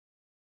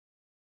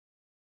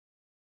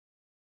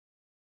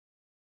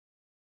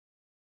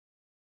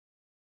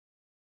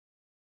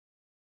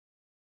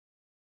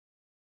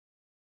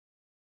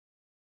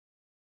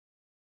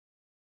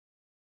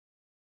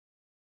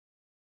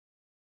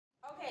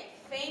Okay,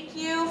 thank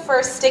you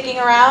for sticking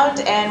around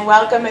and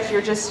welcome if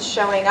you're just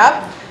showing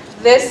up.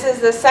 This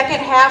is the second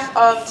half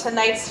of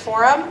tonight's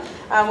forum.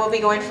 We'll be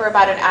going for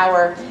about an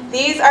hour.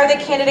 These are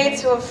the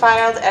candidates who have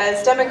filed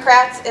as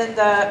Democrats in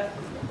the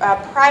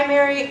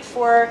primary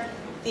for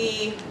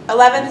the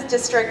 11th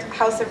District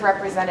House of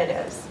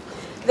Representatives.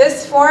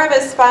 This forum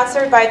is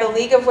sponsored by the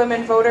League of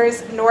Women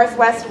Voters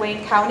Northwest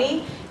Wayne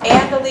County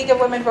and the League of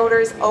Women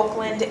Voters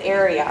Oakland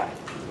area.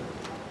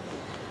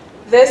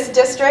 This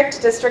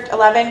district, District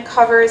 11,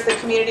 covers the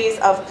communities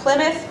of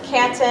Plymouth,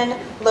 Canton,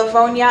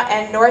 Livonia,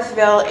 and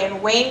Northville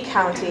in Wayne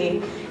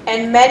County,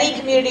 and many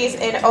communities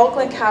in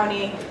Oakland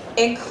County,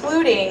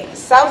 including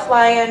South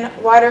Lyon,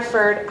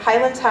 Waterford,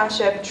 Highland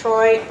Township,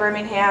 Troy,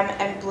 Birmingham,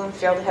 and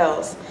Bloomfield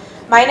Hills.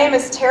 My name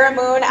is Tara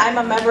Moon. I'm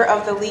a member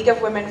of the League of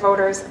Women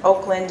Voters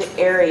Oakland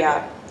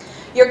area.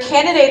 Your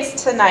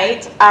candidates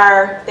tonight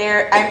are,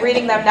 I'm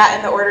reading them not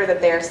in the order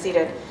that they are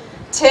seated.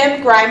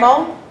 Tim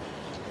Grimal,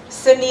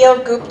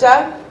 Sunil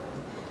Gupta,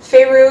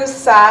 Feiruz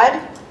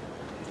Saad,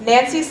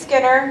 Nancy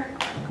Skinner,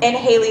 and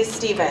Haley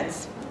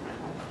Stevens.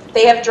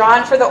 They have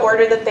drawn for the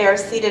order that they are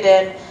seated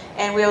in,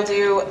 and we'll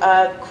do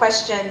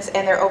questions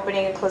and their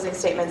opening and closing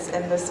statements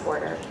in this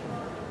order.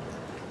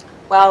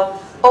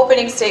 Well,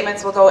 opening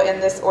statements will go in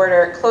this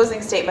order,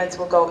 closing statements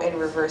will go in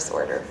reverse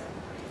order.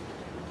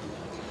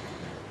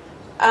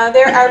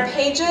 There are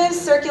pages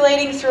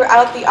circulating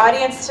throughout the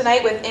audience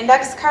tonight with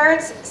index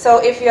cards,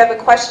 so if you have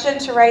a question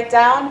to write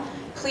down,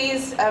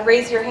 please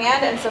raise your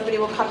hand and somebody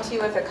will come to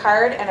you with a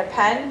card and a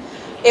pen.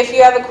 If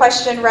you have a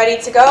question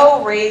ready to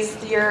go,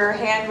 raise your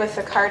hand with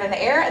the card in the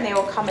air and they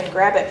will come and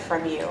grab it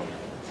from you.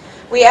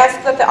 We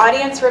ask that the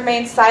audience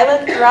remain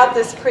silent throughout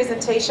this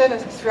presentation and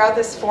throughout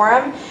this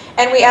forum,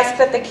 and we ask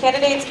that the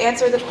candidates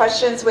answer the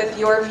questions with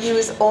your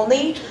views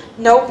only,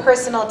 no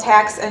personal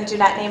attacks, and do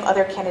not name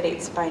other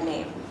candidates by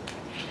name.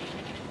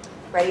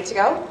 Ready to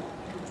go?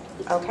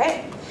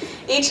 Okay.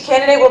 Each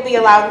candidate will be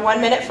allowed 1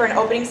 minute for an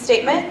opening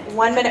statement,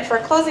 1 minute for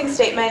a closing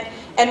statement,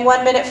 and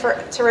 1 minute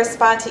to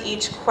respond to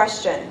each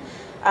question.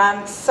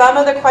 Some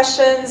of the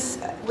questions,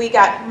 we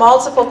got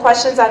multiple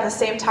questions on the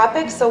same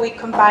topic, so we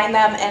combine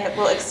them and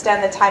we'll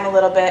extend the time a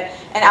little bit,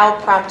 and I'll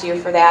prompt you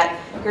for that.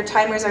 Your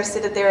timers are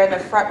seated there in the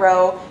front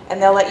row,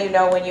 and they'll let you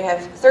know when you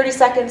have 30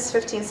 seconds,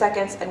 15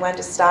 seconds, and when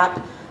to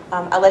stop.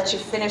 I'll let you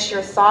finish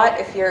your thought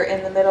if you're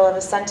in the middle of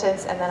a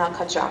sentence, and then I'll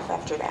cut you off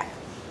after that.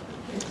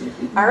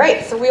 All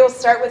right, so we will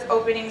start with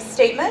opening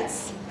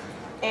statements,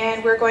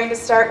 and we're going to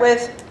start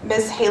with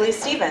Ms. Haley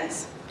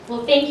Stevens.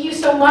 Well, thank you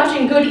so much,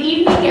 and good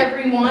evening,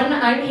 everyone.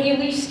 I'm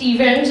Haley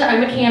Stevens.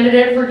 I'm a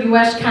candidate for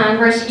U.S.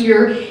 Congress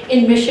here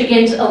in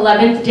Michigan's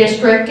 11th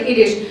District. It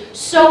is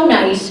so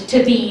nice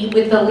to be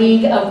with the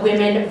League of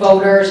Women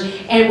Voters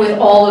and with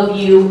all of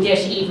you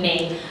this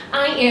evening.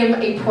 I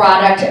am a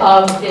product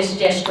of this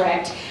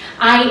district.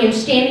 I am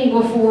standing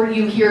before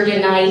you here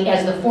tonight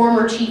as the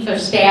former Chief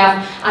of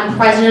Staff on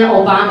President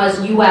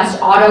Obama's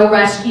U.S. Auto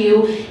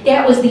Rescue.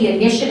 That was the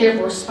initiative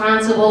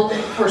responsible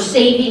for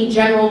saving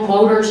General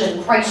Motors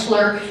and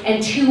Chrysler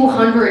and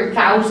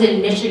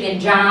 200,000 Michigan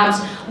jobs.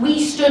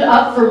 We stood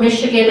up for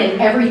Michigan and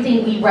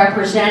everything we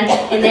represent,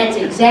 and that's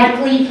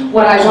exactly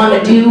what I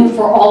want to do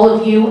for all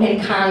of you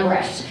in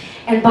Congress.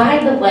 And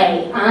by the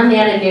way, on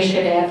that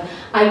initiative,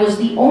 I was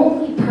the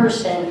only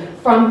person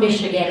from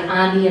Michigan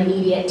on the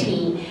immediate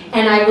team,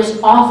 and I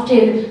was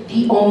often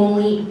the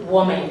only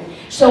woman.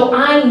 So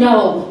I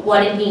know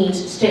what it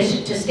means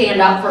to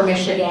stand up for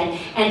Michigan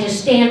and to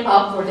stand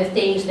up for the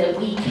things that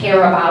we care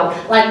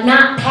about, like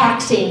not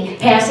passing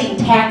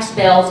tax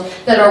bills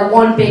that are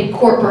one big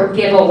corporate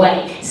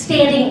giveaway,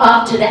 standing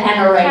up to the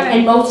NRA,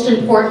 and most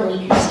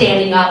importantly,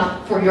 standing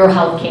up for your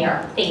health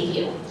care. Thank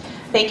you.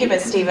 Thank you,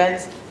 Ms.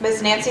 Stevens.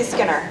 Ms. Nancy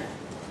Skinner.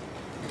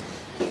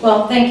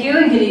 Well, thank you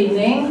and good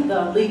evening.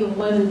 The League of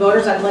Women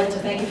Voters, I'd like to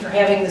thank you for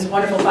having this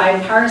wonderful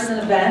bipartisan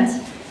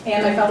event,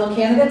 and my fellow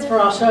candidates for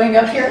all showing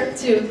up here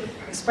to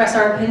express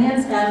our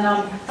opinions. And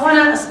I want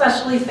to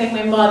especially thank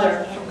my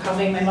mother for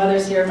coming. My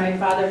mother's here. My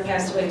father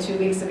passed away 2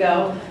 weeks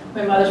ago.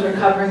 My mother's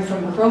recovering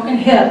from a broken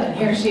hip, and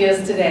here she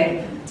is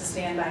today to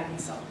stand by me.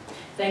 So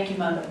thank you,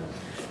 Mother.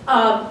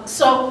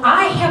 So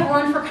I have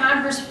run for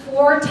Congress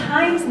 4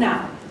 times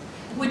now,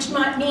 which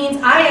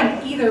means I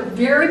am either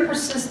very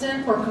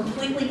persistent or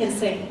completely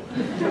insane.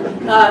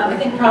 I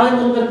think probably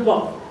a little bit of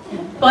both.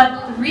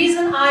 But the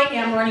reason I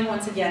am running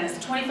once again is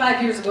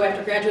 25 years ago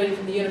after graduating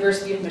from the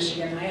University of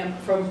Michigan. I am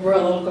from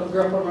Royal Oak,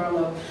 grew up in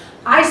Royal Oak.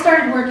 I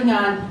started working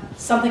on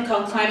something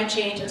called climate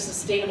change and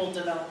sustainable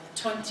development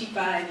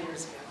 25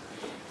 years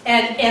ago.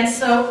 And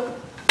so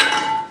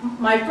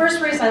my first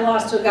race I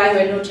lost to a guy who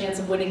had no chance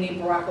of winning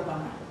named Barack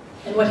Obama.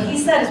 And what he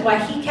said is why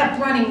he kept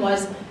running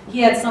was he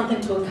had something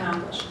to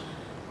accomplish.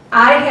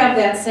 I have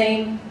that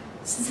same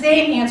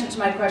answer to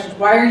my questions.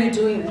 Why are you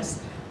doing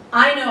this?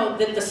 I know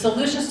that the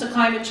solutions to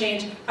climate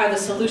change are the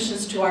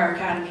solutions to our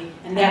economy,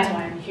 and that's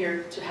why I'm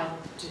here to help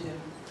do them.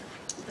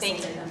 Thank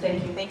you.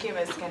 Thank you. Thank you,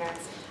 Ms. Skinner.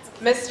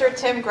 Mr.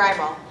 Tim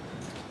Grimal.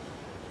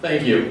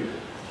 Thank you.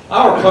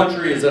 Our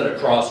country is at a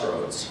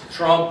crossroads.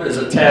 Trump is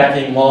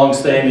attacking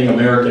long-standing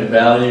American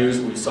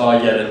values. We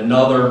saw yet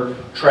another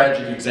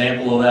tragic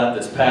example of that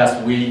this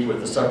past week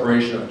with the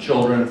separation of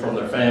children from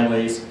their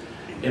families.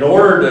 In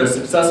order to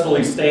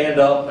successfully stand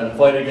up and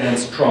fight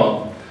against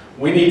Trump,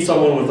 we need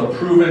someone with a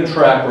proven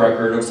track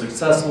record of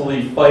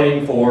successfully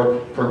fighting for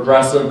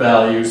progressive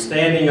values,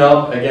 standing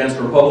up against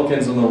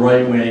Republicans in the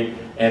right wing,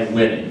 and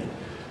winning.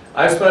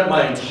 I've spent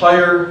my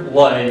entire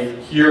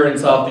life here in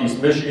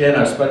Southeast Michigan.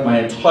 I've spent my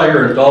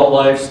entire adult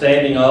life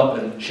standing up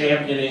and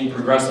championing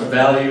progressive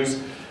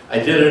values. I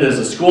did it as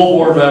a school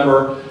board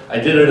member, I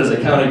did it as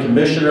a county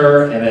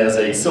commissioner, and as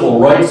a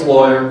civil rights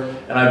lawyer,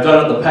 and I've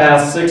done it the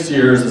past 6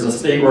 years as a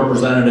state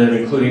representative,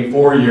 including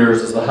 4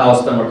 years as the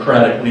House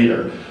Democratic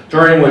leader,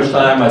 during which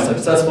time I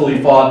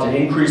successfully fought to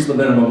increase the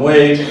minimum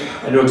wage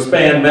and to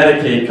expand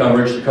Medicaid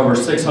coverage to cover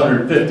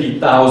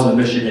 650,000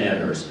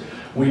 Michiganders.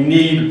 We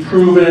need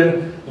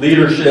proven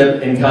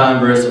leadership in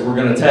Congress if we're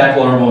going to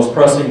tackle our most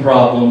pressing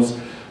problems,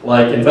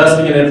 like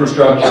investing in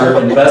infrastructure,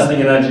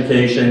 investing in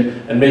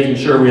education, and making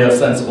sure we have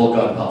sensible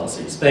gun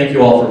policies. Thank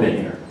you all for being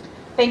here.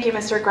 Thank you,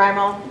 Mr.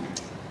 Greimel.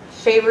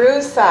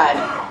 Feiruz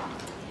Saad.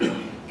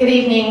 Good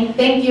evening.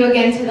 Thank you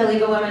again to the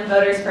League of Women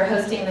Voters for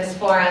hosting this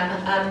forum.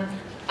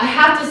 I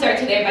have to start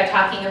today by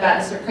talking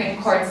about the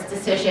Supreme Court's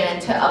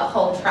decision to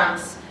uphold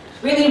Trump's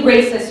really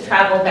racist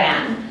travel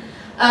ban.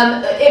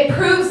 It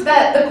proves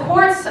that the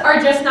courts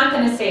are just not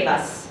going to save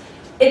us.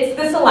 It's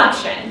this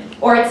election,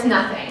 or it's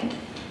nothing.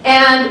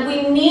 And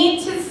we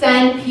need to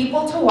send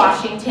people to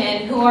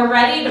Washington who are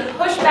ready to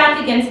push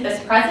back against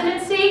this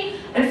presidency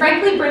and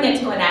frankly bring it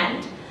to an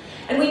end.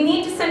 And we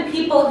need to send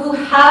people who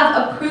have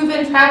a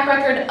proven track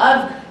record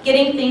of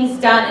getting things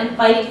done and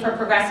fighting for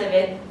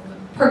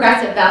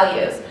progressive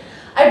values.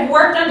 I've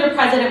worked under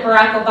President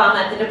Barack Obama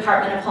at the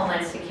Department of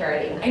Homeland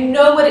Security. I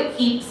know what it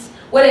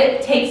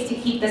takes to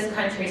keep this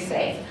country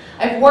safe.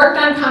 I've worked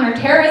on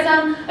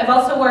counterterrorism. I've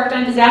also worked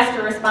on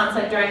disaster response,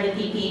 like during the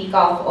BP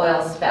Gulf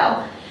oil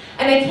spill.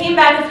 And I came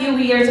back a few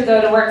years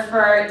ago to work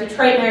for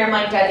Detroit Mayor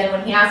Mike Duggan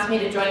when he asked me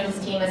to join his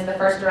team as the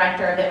first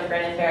director of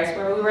immigrant affairs,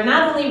 where we were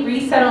not only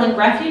resettling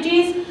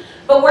refugees,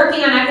 but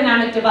working on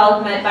economic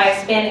development by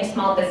expanding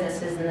small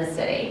businesses in the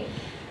city.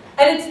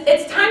 And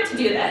it's time to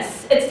do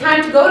this. It's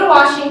time to go to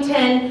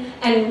Washington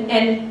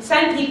and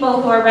send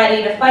people who are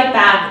ready to fight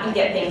back and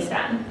get things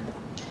done.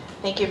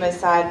 Thank you, Ms.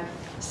 Saad.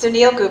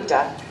 Sunil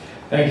Gupta.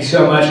 Thank you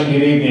so much and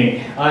good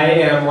evening. I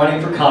am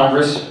running for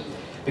Congress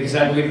because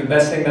I believe the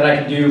best thing that I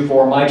can do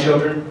for my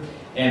children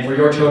and for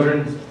your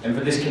children and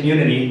for this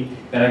community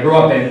that I grew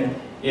up in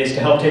is to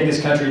help take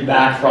this country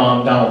back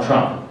from Donald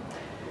Trump.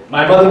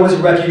 My mother was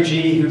a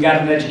refugee who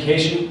got an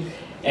education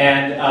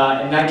and in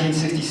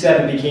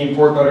 1967 became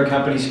Ford Motor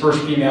Company's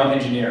first female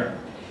engineer.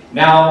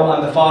 Now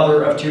I'm the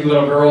father of 2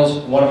 little girls.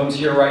 One of them's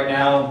here right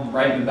now,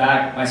 right in the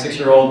back, my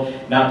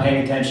 6-year-old, not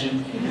paying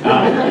attention.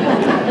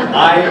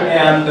 I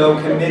am, though,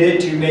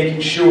 committed to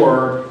making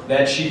sure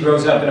that she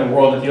grows up in a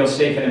world that feels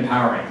safe and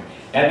empowering.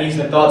 That means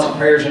that thoughts and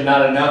prayers are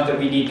not enough, that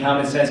we need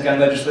common sense gun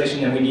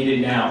legislation, and we need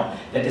it now.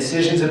 That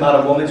decisions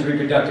about a woman's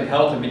reproductive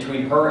health are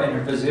between her and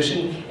her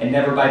physician and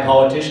never by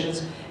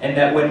politicians, and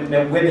that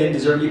women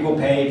deserve equal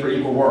pay for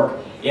equal work.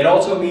 It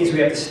also means we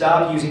have to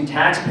stop using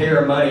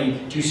taxpayer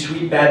money to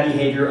sweep bad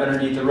behavior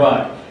underneath the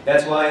rug.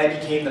 That's why I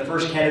became the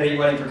first candidate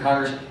running for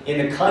Congress in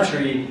the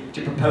country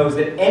to propose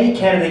that any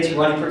candidates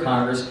running for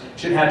Congress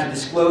should have to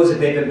disclose that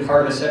they've been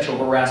part of a sexual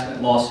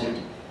harassment lawsuit.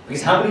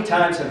 Because how many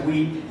times have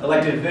we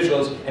elected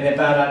officials and then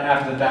found out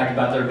after the fact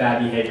about their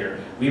bad behavior?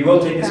 We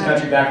will take this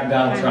country back from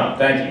Donald Trump.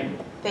 Thank you.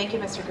 Thank you,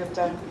 Mr.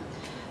 Gupta.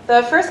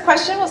 The first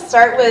question will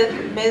start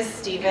with Ms.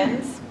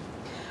 Stevens.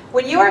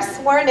 When you are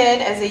sworn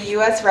in as a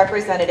U.S.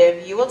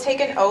 representative, you will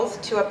take an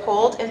oath to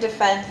uphold and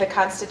defend the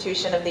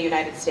Constitution of the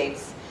United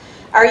States.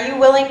 Are you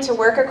willing to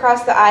work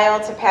across the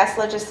aisle to pass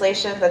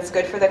legislation that's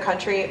good for the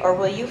country, or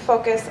will you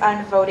focus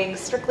on voting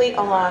strictly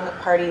along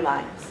party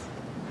lines?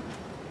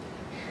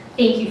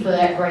 Thank you for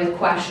that great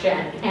question.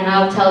 And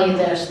I'll tell you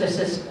this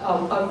is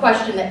a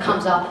question that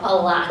comes up a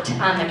lot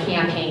on the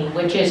campaign,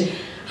 which is,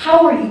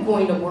 how are you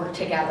going to work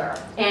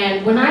together?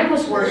 And when I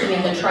was working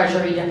in the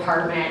Treasury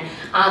Department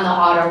on the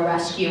auto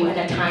rescue in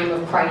a time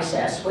of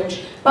crisis,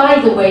 which, by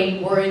the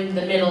way, we're in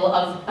the middle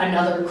of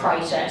another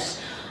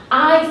crisis,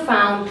 I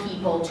found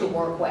people to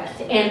work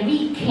with, and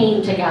we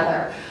came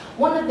together.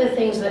 One of the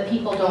things that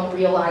people don't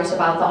realize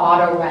about the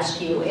auto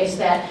rescue is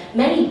that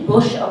many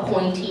Bush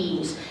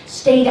appointees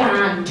stayed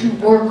on to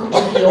work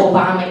with the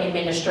Obama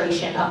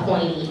administration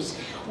appointees.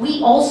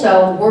 We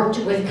also worked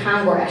with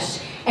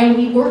Congress, and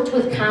we worked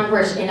with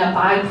Congress in a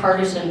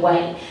bipartisan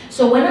way.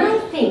 So when I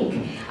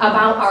think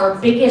about our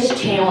biggest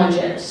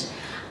challenges,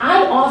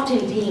 I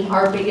often deem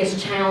our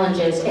biggest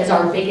challenges as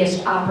our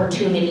biggest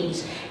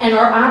opportunities, and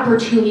our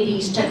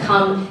opportunities to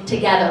come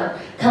together.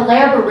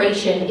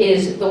 Collaboration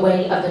is the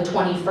way of the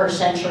 21st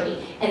century,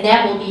 and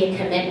that will be a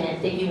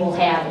commitment that you will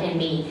have in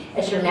me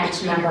as your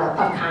next member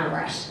of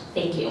Congress.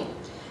 Thank you.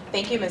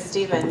 Thank you, Ms.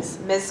 Stevens.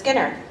 Ms.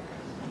 Skinner.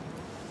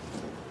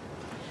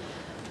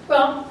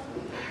 Well,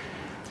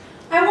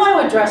 I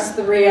want to address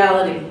the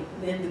reality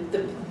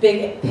the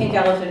big pink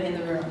elephant in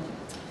the room.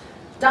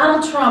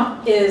 Donald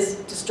Trump is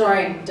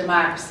destroying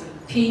democracy,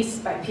 piece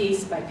by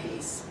piece by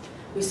piece.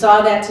 We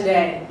saw that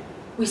today.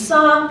 We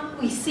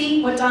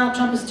see what Donald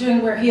Trump is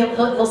doing, where he'll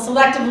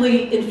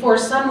selectively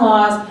enforce some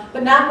laws,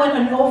 but not when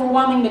an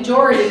overwhelming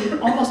majority,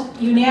 almost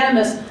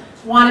unanimous,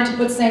 wanted to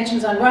put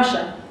sanctions on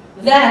Russia.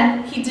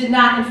 Then he did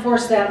not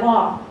enforce that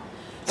law.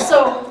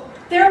 So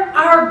there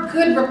are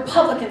good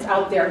Republicans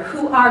out there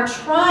who are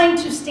trying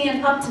to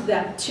stand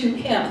up to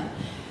him.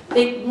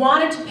 They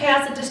wanted to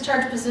pass a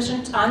discharge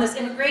position on this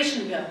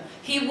immigration bill.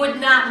 He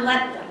would not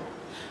let them.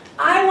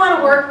 I want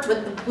to work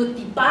with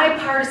the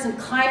bipartisan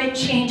climate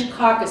change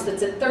caucus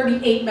that's at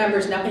 38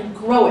 members now and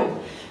grow it.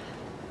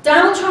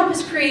 Donald Trump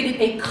has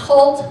created a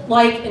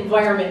cult-like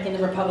environment in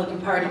the Republican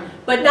Party,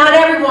 but not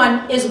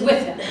everyone is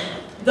with him.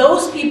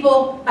 Those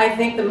people, I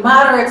think the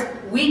moderates,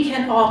 we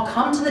can all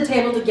come to the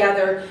table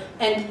together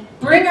and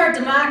bring our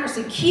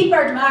democracy, keep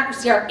our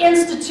democracy, our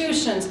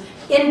institutions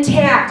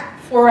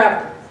intact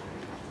forever.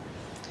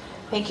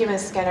 Thank you,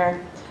 Ms.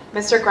 Skinner.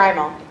 Mr.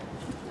 Greimel.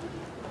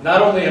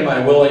 Not only am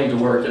I willing to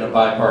work in a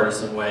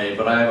bipartisan way,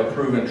 but I have a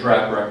proven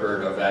track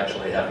record of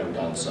actually having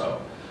done so.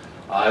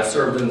 I've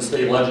served in the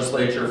state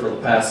legislature for the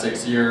past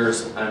 6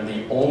 years. I'm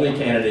the only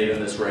candidate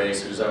in this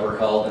race who's ever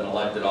held an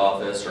elected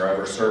office or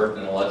ever served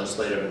in a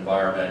legislative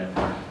environment.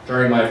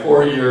 During my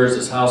 4 years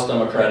as House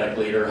Democratic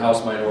leader,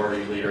 House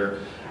Minority Leader,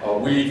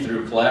 we,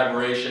 through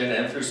collaboration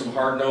and through some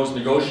hard-nosed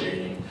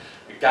negotiating,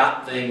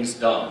 got things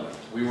done.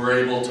 We were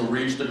able to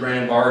reach the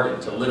grand bargain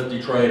to lift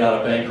Detroit out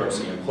of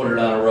bankruptcy and put it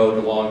on a road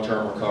to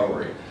long-term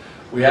recovery.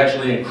 We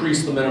actually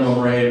increased the minimum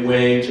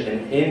wage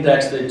and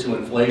indexed it to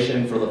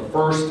inflation for the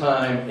first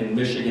time in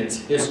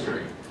Michigan's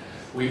history.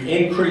 We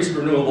increased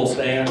renewable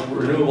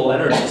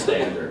energy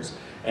standards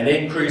and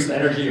increased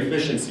energy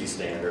efficiency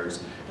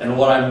standards. And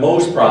what I'm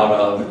most proud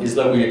of is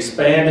that we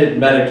expanded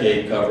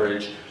Medicaid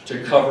coverage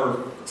to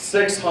cover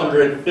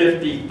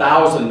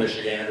 650,000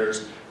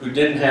 Michiganders who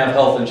didn't have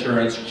health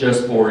insurance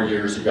just 4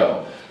 years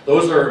ago.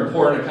 Those are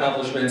important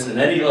accomplishments in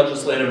any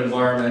legislative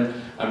environment.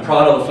 I'm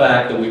proud of the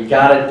fact that we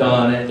got it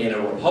done in a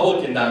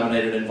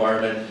Republican-dominated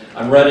environment.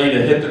 I'm ready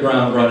to hit the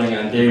ground running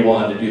on day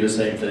one to do the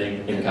same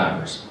thing in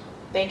Congress.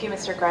 Thank you,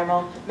 Mr.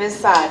 Greimel. Ms.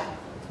 Saad.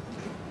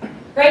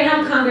 Right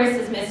now, Congress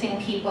is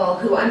missing people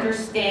who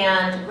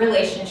understand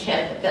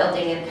relationship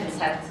building and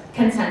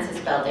consensus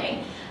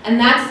building.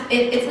 And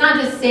it's not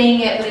just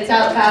saying it, but it's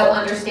about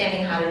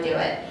understanding how to do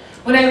it.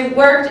 When I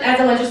worked as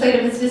a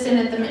legislative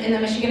assistant in the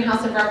Michigan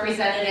House of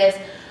Representatives,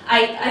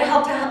 I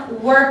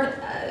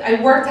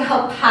worked to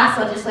help pass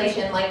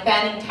legislation like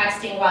banning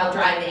texting while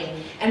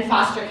driving and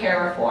foster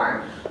care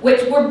reform,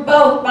 which were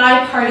both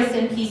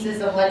bipartisan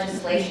pieces of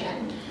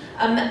legislation.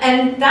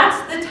 And that's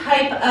the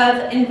type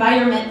of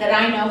environment that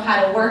I know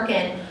how to work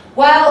in,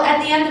 while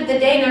at the end of the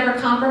day never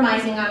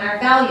compromising on our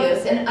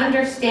values and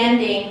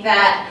understanding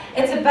that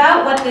it's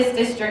about what this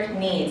district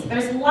needs.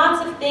 There's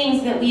lots of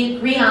things that we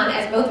agree on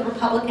as both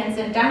Republicans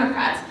and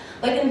Democrats,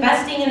 like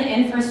investing in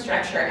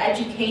infrastructure,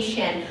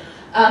 education,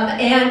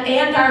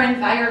 and our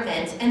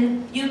environment.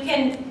 And you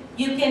can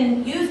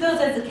use those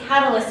as a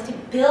catalyst to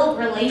build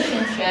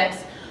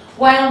relationships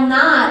while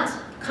not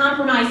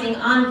compromising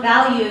on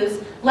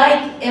values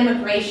like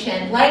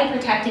immigration, like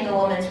protecting a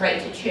woman's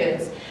right to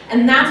choose.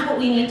 And that's what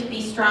we need to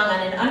be strong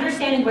on, in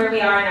understanding where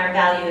we are in our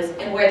values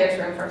and where there's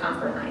room for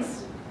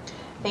compromise.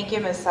 Thank you,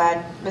 Ms.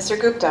 Saad. Mr.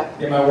 Gupta.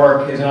 In my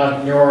work as an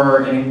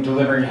entrepreneur in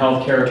delivering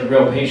health care to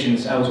real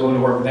patients, I was willing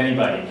to work with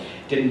anybody.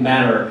 Didn't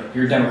matter if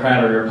you're a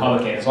Democrat or you're a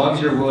Republican, as long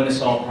as you're willing to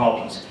solve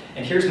problems.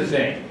 And here's the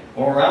thing,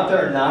 when we're out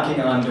there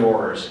knocking on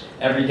doors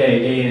every day,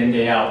 day in and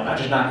day out, not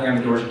just knocking on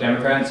the doors of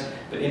Democrats,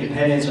 but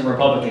independents and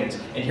Republicans,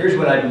 and here's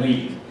what I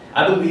believe.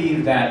 I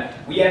believe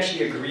that we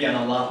actually agree on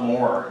a lot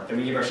more than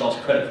we give ourselves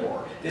credit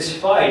for. This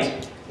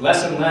fight,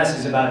 less and less,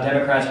 is about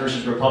Democrats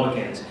versus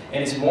Republicans,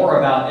 and it's more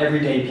about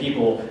everyday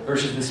people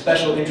versus the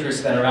special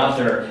interests that are out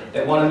there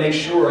that want to make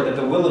sure that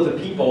the will of the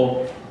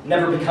people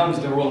never becomes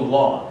the rule of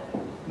law.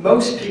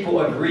 Most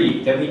people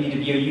agree that we need to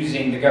be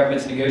using the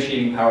government's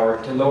negotiating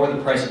power to lower the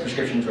price of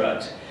prescription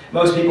drugs.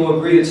 Most people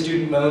agree that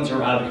student loans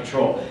are out of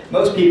control.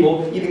 Most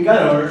people, even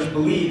gun owners,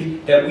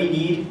 believe that we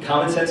need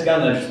common sense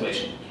gun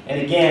legislation.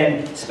 And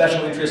again,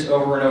 special interests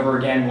over and over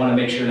again want to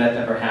make sure that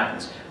never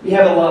happens. We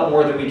have a lot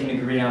more that we can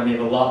agree on. We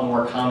have a lot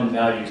more common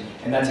values,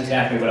 and that's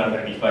exactly what I'm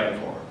going to be fighting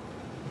for.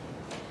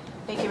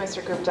 Thank you,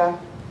 Mr. Gupta.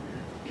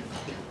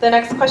 The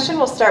next question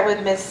will start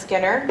with Ms.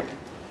 Skinner.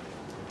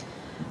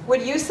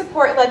 Would you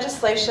support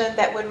legislation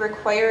that would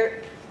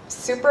require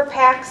super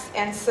PACs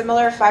and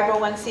similar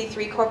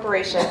 501c3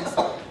 corporations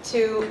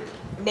to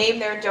name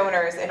their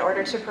donors in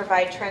order to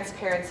provide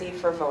transparency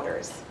for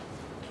voters?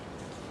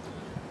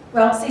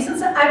 Well, see,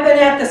 since I've been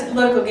at this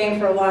political game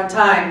for a long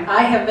time,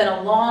 I have been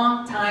a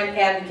long-time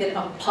advocate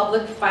of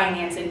public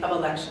financing of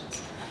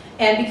elections.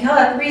 And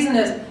because the reason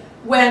is,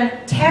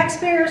 when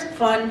taxpayers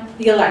fund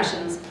the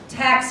elections,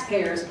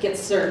 taxpayers get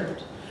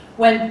served.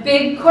 When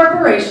big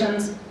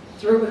corporations,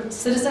 through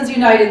Citizens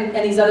United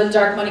and these other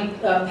dark money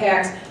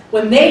PACs,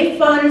 when they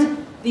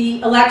fund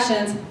the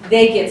elections,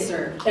 they get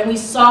served. And we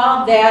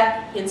saw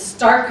that in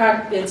stark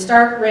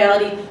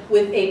reality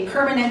with a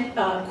permanent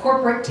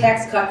corporate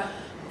tax cut,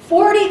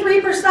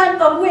 43%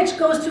 of which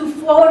goes to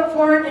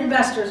foreign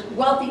investors,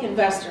 wealthy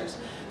investors.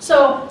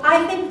 So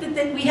I think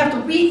that we have to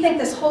rethink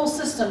this whole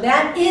system.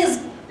 That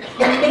is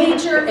the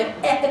major,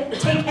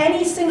 take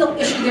any single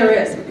issue there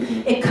is.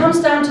 It comes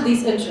down to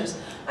these interests.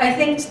 I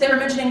think they were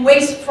mentioning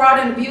waste, fraud,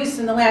 and abuse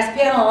in the last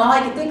panel, and all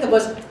I could think of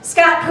was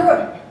Scott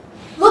Pruitt.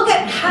 Look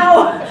at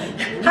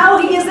how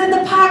he is in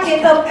the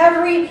pocket of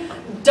every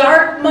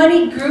dark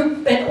money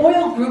group and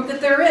oil group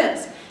that there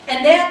is.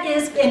 And that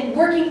is in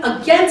working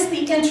against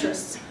the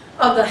interests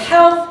of the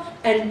health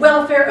and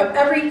welfare of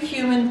every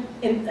human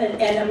and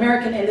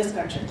American in this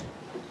country.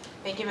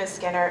 Thank you, Ms.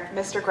 Skinner.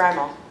 Mr.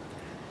 Greimel.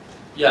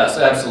 Yes,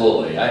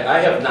 absolutely. I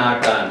have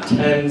knocked on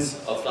tens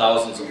of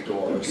thousands of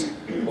doors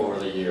over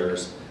the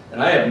years,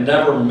 and I have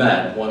never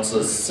met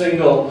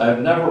I've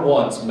never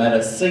once met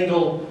a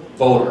single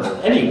voter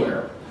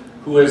anywhere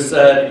who has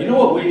said, you know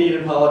what we need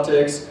in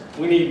politics?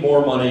 We need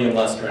more money and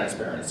less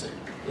transparency.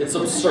 It's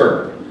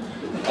absurd.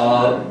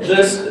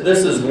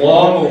 This is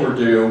long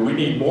overdue. We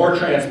need more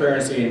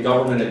transparency in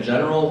government in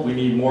general. We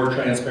need more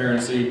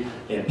transparency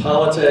in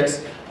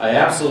politics. I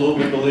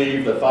absolutely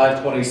believe that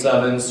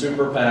 527,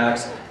 super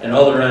PACs, and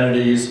other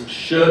entities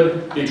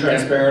should be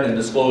transparent and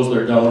disclose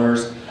their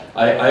donors.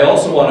 I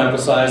also want to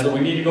emphasize that we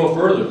need to go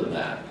further than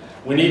that.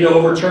 We need to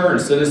overturn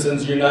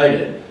Citizens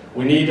United.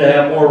 We need to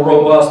have more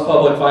robust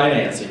public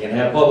financing and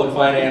have public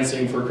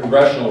financing for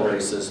congressional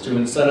races to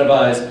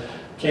incentivize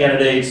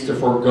candidates to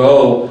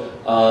forego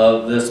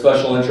the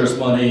special interest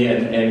money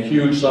and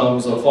huge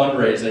sums of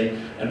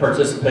fundraising and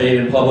participate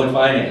in public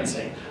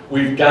financing.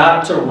 We've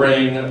got to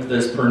wring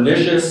this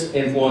pernicious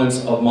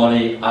influence of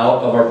money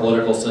out of our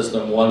political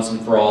system once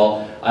and for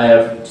all. I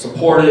have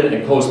supported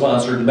and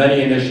co-sponsored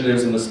many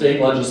initiatives in the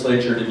state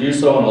legislature to do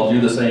so, and I'll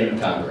do the same in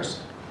Congress.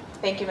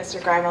 Thank you,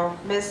 Mr.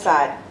 Greimel. Ms.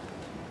 Saad.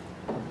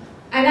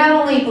 I not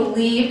only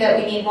believe that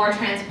we need more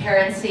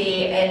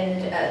transparency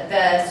in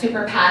the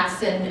super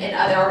PACs and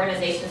other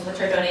organizations which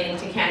are donating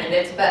to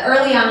candidates, but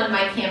early on in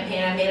my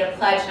campaign I made a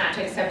pledge not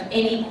to accept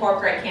any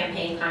corporate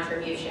campaign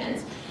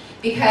contributions.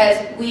 Because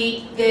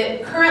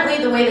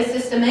currently the way the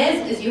system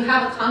is you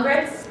have a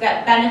Congress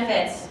that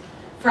benefits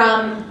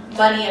from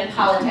money in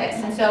politics,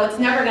 and so it's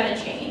never going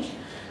to change.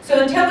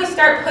 So until we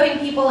start putting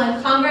people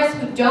in Congress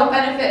who don't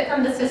benefit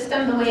from the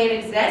system the way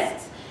it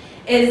exists,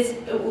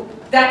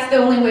 that's the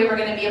only way we're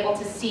going to be able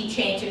to see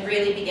change and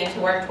really begin to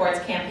work towards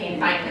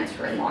campaign finance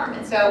reform.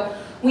 And so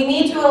we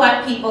need to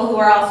elect people who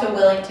are also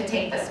willing to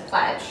take this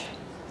pledge.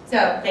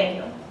 So thank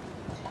you.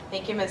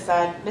 Thank you, Ms.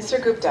 Saad.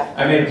 Mr. Gupta.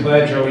 I made a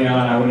pledge early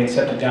on I wouldn't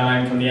accept a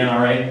dime from the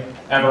NRA,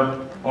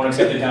 ever. I won't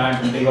accept a dime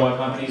from big oil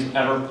companies,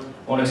 ever.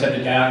 I won't accept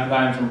a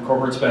dime from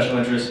corporate special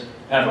interests,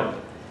 ever.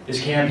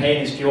 This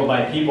campaign is fueled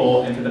by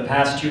people, and for the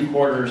past 2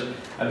 quarters,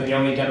 I've been the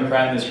only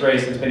Democrat in this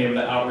race that's been able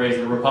to outraise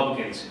the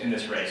Republicans in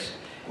this race.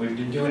 We've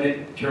been doing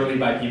it purely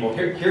by people.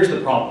 Here's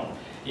the problem.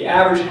 The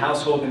average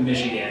household in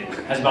Michigan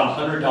has about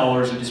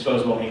 $100 of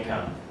disposable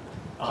income.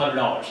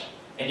 $100.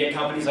 And yet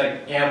companies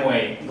like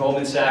Amway,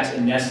 Goldman Sachs,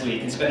 and Nestle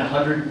can spend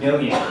 $100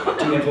 million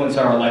to influence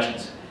our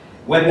elections.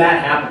 When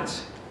that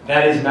happens,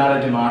 that is not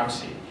a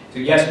democracy. So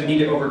yes, we need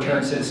to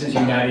overturn Citizens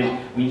United.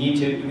 We need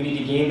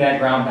to gain that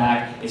ground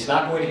back. It's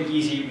not going to be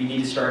easy. We need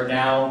to start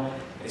now.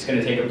 It's going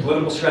to take a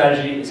political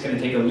strategy. It's going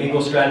to take a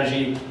legal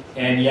strategy.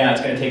 And yeah, it's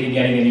going to take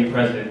getting a new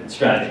president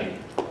strategy.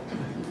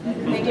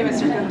 Thank you,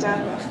 Mr.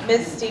 Gupta.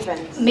 Ms.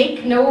 Stevens.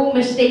 Make no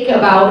mistake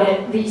about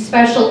it, the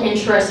special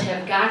interests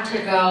have got to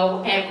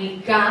go, and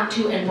we've got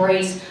to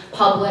embrace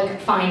public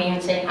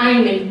financing. I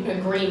am in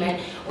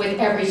agreement with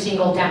every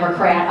single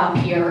Democrat up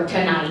here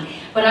tonight,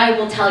 but I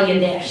will tell you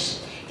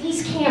this.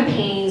 These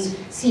campaigns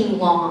seem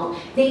long,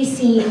 they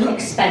seem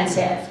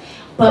expensive,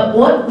 but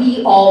what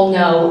we all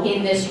know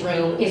in this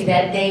room is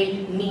that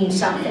they mean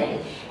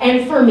something.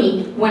 And for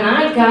me, when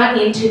I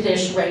got into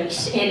this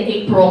race in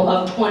April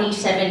of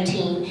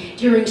 2017,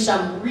 during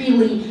some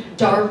really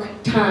dark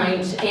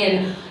times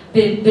in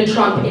the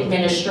Trump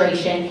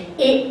administration,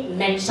 it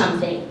meant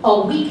something.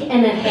 A week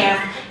and a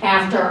half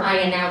after I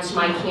announced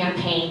my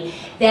campaign,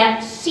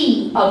 that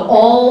sea of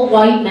all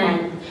white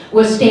men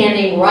was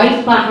standing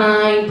right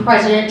behind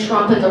President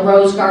Trump in the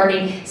Rose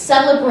Garden,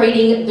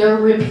 celebrating their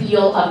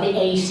repeal of the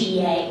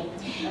ACA.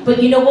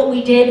 But you know what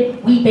we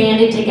did? We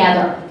banded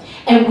together.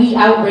 And we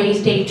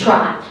outraised Dave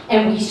Trott,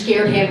 and we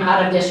scared him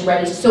out of this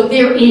race. So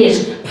there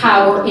is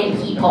power in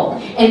people,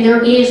 and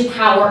there is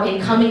power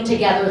in coming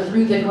together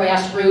through the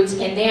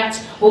grassroots, and that's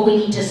what we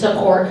need to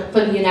support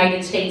for the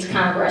United States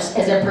Congress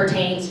as it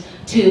pertains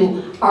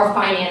to our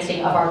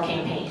financing of our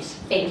campaigns.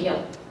 Thank you.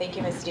 Thank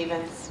you, Ms.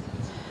 Stevens.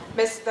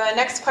 The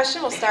next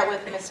question will start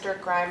with Mr.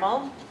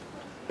 Greimel.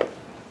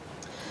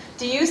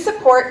 Do you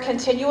support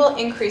continual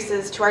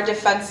increases to our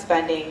defense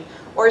spending,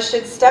 or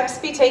should steps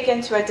be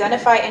taken to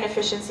identify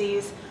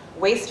inefficiencies,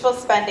 wasteful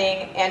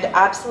spending, and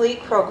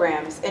obsolete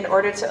programs in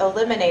order to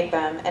eliminate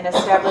them and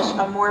establish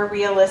a more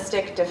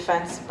realistic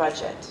defense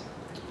budget?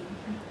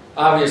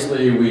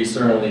 Obviously, we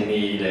certainly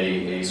need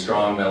a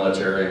strong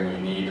military.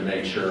 We need to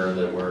make sure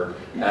that we're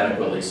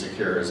adequately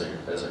secure as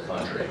a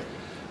country.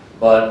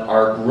 But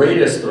our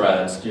greatest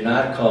threats do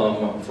not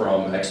come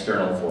from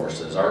external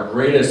forces. Our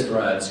greatest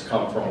threats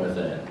come from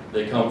within.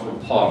 They come from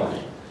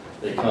poverty.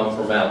 They come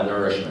from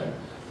malnourishment.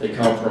 They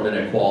come from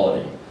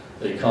inequality.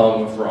 They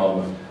come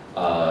from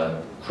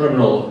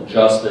criminal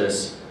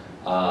justice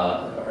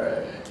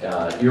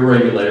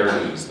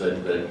irregularities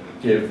that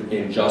give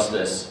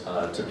injustice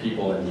to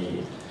people in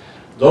need.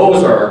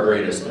 Those are our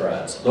greatest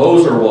threats.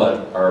 Those are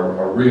what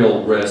are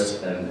real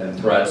risks and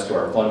threats to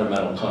our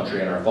fundamental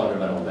country and our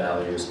fundamental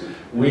values.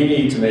 We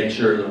need to make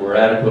sure that we're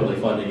adequately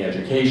funding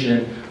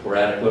education, we're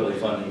adequately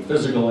funding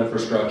physical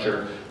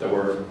infrastructure, that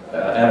we're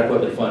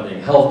adequately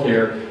funding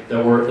healthcare,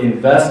 that we're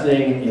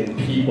investing in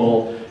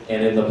people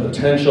and in the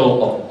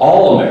potential of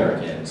all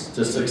Americans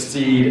to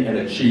succeed and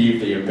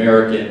achieve the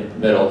American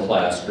middle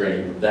class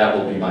dream. That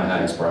will be my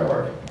highest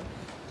priority.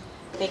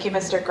 Thank you,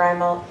 Mr.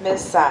 Greimel.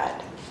 Ms.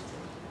 Saad.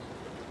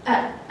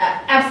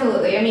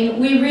 Absolutely. I mean,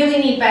 we really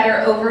need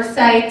better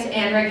oversight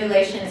and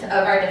regulations of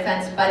our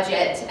defense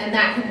budget, and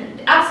that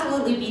can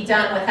absolutely be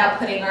done without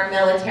putting our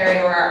military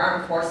or our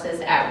armed forces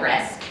at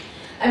risk.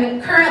 I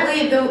mean,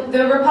 currently,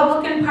 the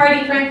Republican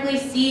Party, frankly,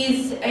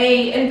 sees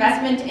a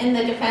investment in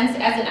the defense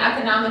as an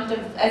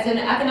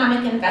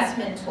economic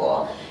investment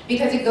tool,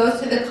 because it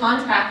goes to the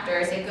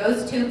contractors, it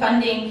goes to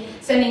funding,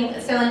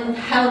 selling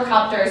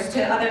helicopters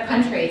to other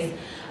countries.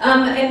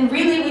 And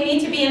really, we need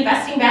to be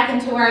investing back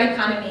into our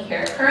economy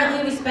here.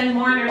 Currently, we spend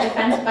more on our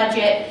defense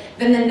budget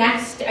than the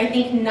next, I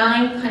think,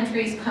 9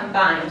 countries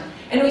combined.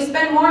 And we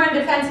spend more on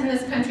defense in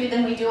this country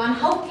than we do on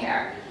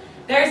healthcare.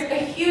 There's a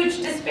huge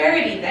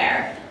disparity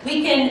there.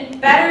 We can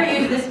better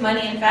use this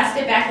money, invest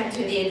it back into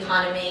the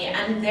economy,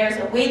 and there's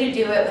a way to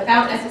do it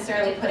without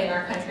necessarily putting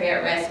our country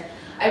at risk.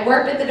 I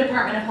worked at the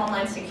Department of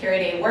Homeland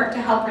Security, I worked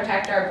to help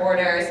protect our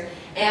borders,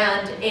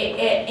 and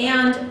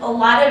a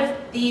lot of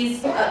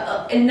these,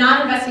 in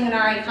not investing in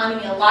our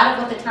economy, a lot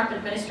of what the Trump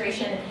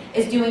administration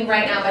is doing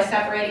right now by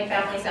separating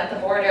families at the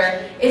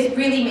border is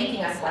really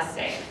making us less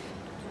safe.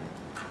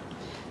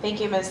 Thank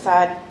you, Ms.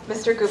 Saad.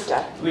 Mr.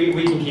 Gupta. We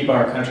can keep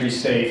our country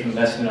safe,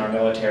 invest in our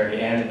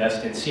military, and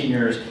invest in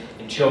seniors,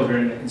 in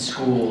children, in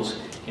schools,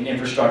 in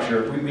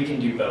infrastructure. We can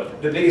do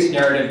both. The biggest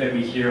narrative that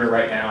we hear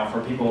right now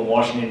from people in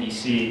Washington,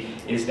 D.C.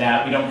 is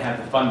that we don't have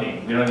the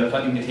funding. We don't have the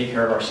funding to take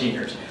care of our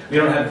seniors. We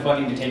don't have the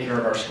funding to take care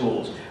of our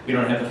schools. We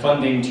don't have the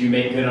funding to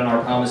make good on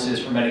our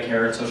promises for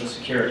Medicare and Social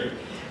Security.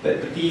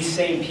 But these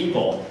same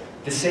people,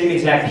 the same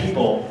exact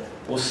people,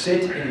 will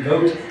sit and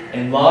vote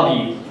and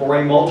lobby for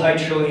a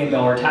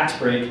multi-trillion-dollar tax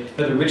break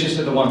for the richest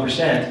of the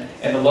 1%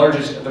 and the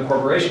largest of the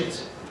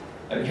corporations.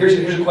 I mean, here's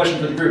a question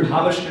for the group.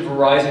 How much did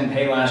Verizon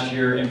pay last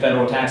year in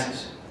federal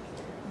taxes?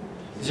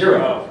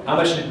 0. How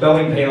much did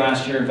Boeing pay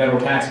last year in federal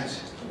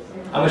taxes?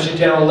 How much did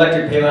General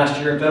Electric pay last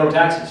year in federal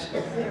taxes?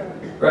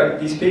 Right?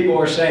 These people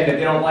are saying that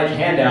they don't like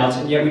handouts,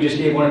 and yet we just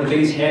gave one of the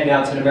biggest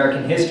handouts in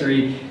American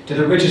history to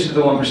the richest of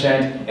the 1%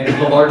 and to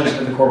the largest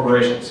of the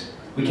corporations.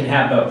 We can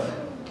have both.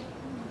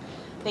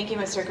 Thank you,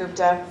 Mr.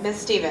 Gupta. Ms.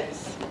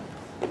 Stevens.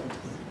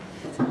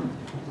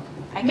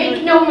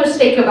 Make no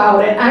mistake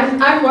about it,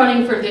 I'm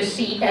running for this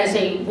seat as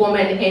a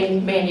woman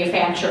in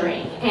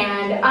manufacturing,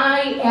 and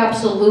I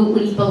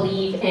absolutely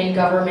believe in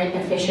government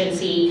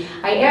efficiency.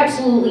 I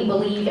absolutely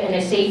believe in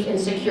a safe and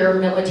secure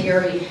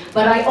military,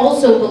 but I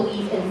also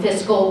believe in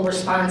fiscal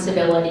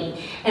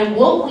responsibility. And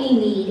what we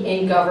need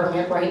in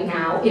government right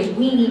now is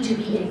we need to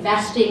be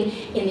investing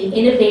in the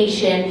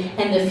innovation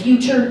and the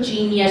future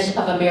genius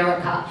of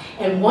America.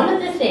 And one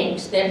of the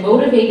things that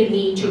motivated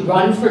me to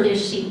run for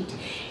this seat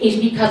is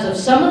because of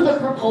some of the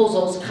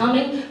proposals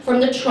coming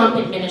from the Trump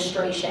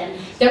administration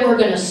that we're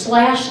going to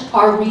slash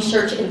our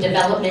research and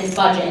development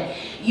budget.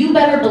 You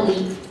better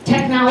believe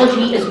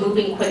technology is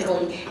moving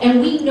quickly,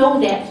 and we know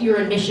that here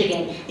in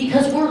Michigan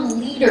because we're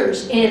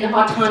leaders in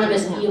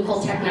autonomous vehicle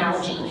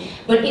technology.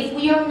 But if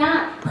we are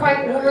not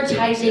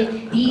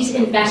prioritizing these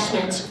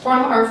investments from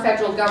our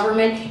federal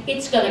government,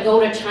 it's going to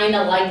go to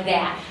China like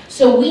that.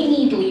 So we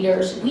need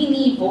leaders, we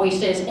need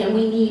voices, and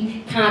we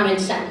need common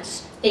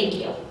sense. Thank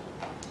you.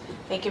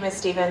 Thank you, Ms.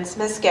 Stevens.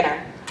 Ms.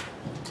 Skinner.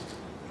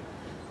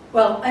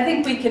 Well, I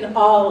think we can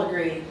all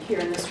agree here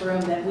in this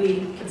room that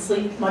we can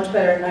sleep much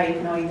better at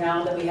night knowing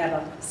now that we have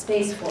a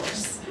Space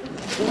Force.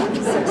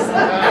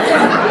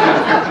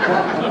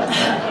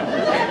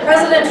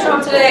 President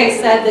Trump today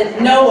said that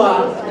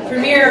NOAA, the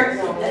premier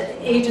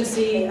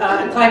agency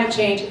on climate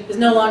change, is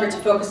no longer to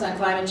focus on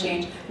climate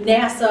change.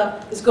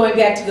 NASA is going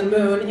back to the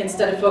moon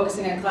instead of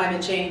focusing on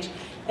climate change.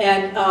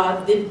 And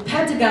the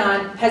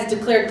Pentagon has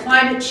declared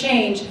climate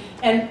change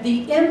and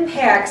the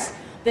impacts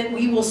that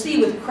we will see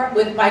with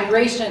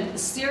migration. The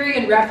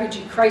Syrian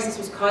refugee crisis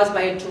was caused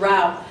by a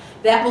drought.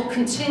 That will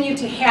continue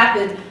to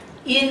happen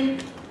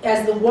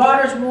as the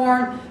waters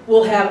warm.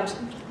 We'll have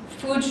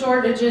food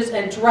shortages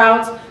and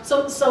droughts.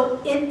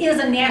 So it is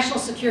a national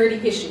security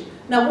issue.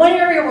 Now, one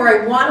area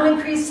where I want to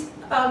increase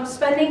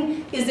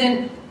spending is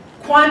in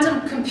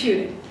quantum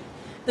computing.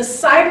 The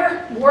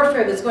cyber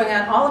warfare that's going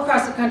on all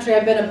across the country,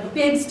 I've been a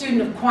big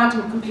student of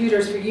quantum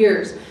computers for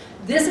years.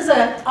 This is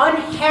an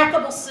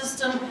unhackable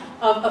system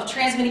of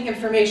transmitting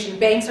information.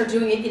 Banks are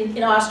doing it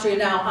in Austria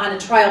now on a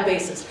trial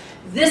basis.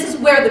 This is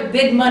where the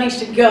big money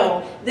should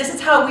go. This is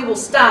how we will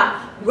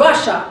stop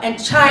Russia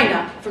and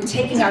China from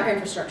taking our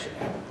infrastructure.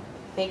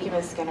 Thank you,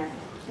 Ms. Skinner.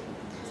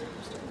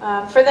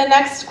 For the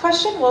next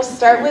question, we'll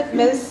start with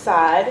Ms.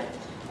 Saad.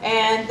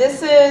 And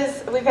this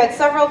is, we've had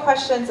several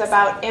questions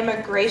about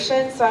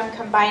immigration, so I'm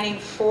combining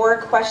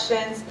 4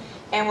 questions,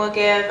 and we'll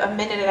give a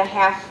minute and a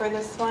half for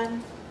this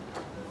one.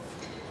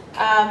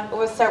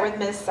 We'll start with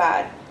Ms.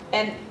 Saad,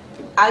 and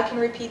I can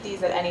repeat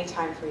these at any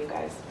time for you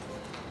guys.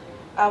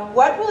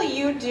 What will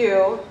you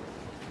do,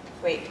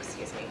 wait,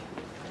 excuse me.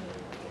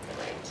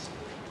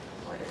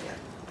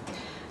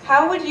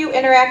 How would you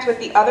interact with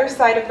the other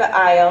side of the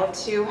aisle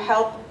to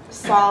help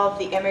solve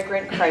the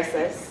immigrant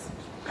crisis?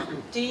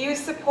 Do you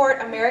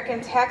support American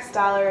tax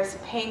dollars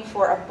paying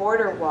for a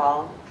border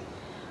wall?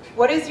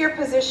 What is your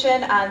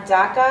position on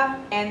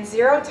DACA and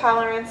zero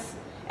tolerance?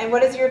 And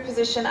what is your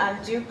position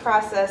on due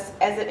process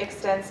as it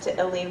extends to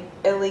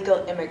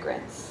illegal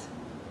immigrants?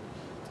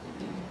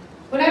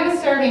 When I was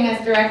serving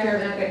as Director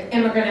of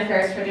Immigrant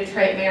Affairs for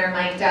Detroit Mayor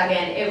Mike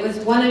Duggan, it was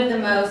one of the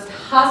most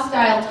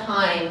hostile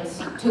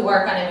times to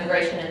work on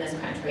immigration in this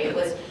country. It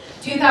was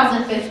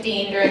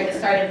 2015 during the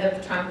start of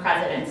the Trump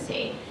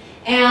presidency.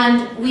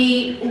 And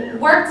we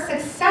worked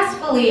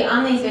successfully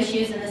on these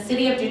issues in the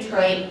city of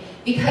Detroit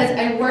because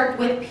I worked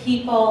with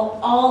people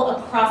all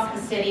across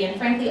the city and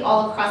frankly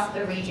all across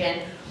the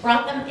region,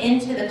 brought them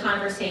into the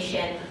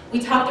conversation. We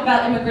talked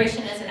about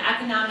immigration as an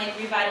economic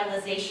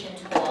revitalization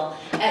tool,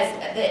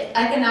 as the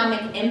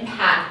economic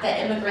impact that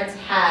immigrants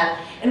have,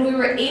 and we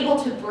were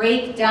able to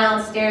break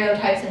down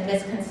stereotypes and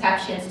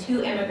misconceptions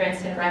to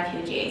immigrants and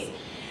refugees.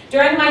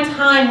 During my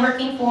time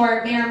working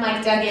for Mayor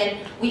Mike Duggan,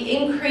 we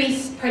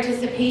increased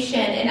participation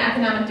in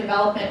economic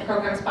development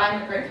programs by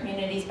immigrant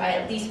communities by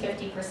at least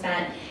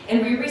 50%,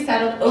 and we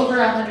resettled over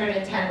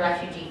 110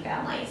 refugee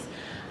families.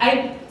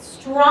 I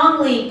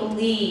strongly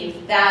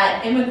believe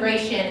that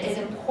immigration is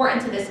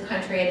important to this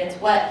country, and it's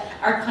what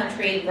our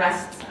country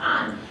rests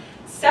on.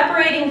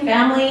 Separating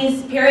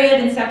families, period,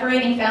 and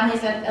separating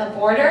families at the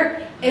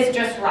border is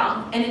just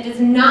wrong, and it does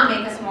not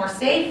make us more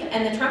safe,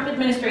 and the Trump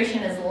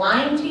administration is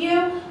lying to you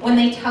when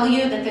they tell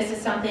you that this is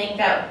something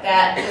that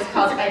was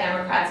caused by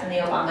Democrats in the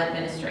Obama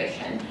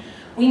administration.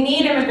 We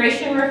need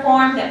immigration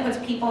reform that puts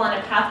people on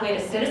a pathway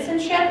to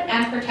citizenship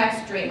and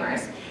protects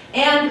dreamers.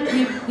 And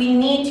we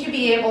need to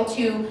be able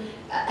to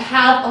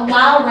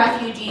allow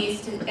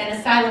refugees and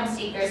asylum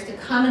seekers to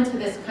come into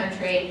this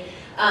country.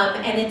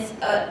 And it's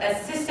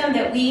a system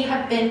that we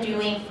have been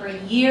doing for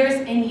years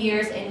and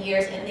years and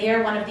years, and they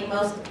are one of the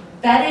most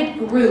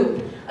vetted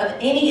group of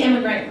any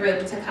immigrant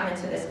group to come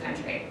into this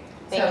country.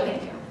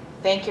 Thank you.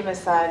 Thank you, Ms.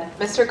 Saad.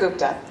 Mr.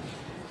 Gupta.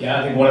 Yeah,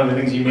 I think one of the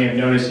things you may have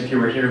noticed if you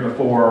were here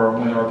before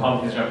when the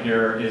Republicans are up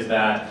here is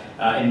that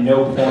in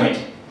no point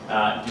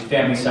did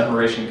family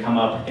separation come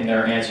up in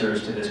their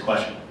answers to this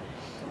question.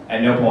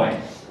 At no point.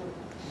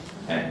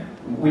 And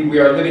we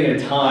are living in a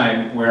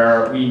time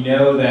where we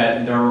know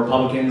that there are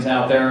Republicans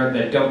out there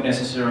that don't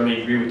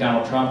necessarily agree with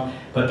Donald Trump,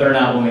 but they're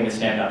not willing to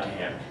stand up to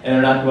him. And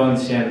they're not willing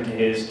to stand up to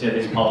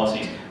his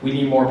policies. We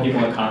need more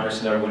people in Congress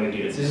that are willing to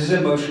do this. This is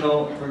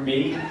emotional for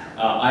me.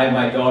 I have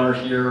my daughter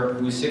here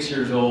who's 6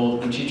 years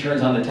old. When she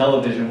turns on the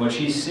television, what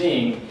she's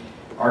seeing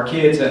are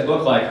kids that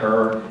look like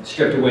her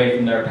stripped away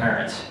from their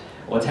parents.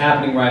 What's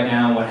happening right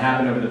now, what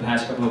happened over the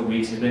past couple of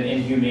weeks has been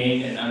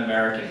inhumane and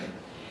un-American.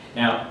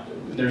 Now,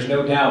 there's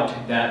no doubt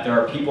that there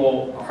are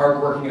people,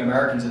 hardworking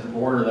Americans at the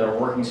border that are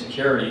working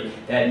security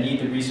that need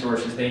the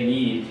resources they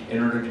need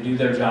in order to do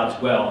their jobs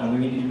well, and we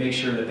need to make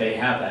sure that they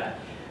have that.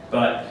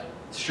 But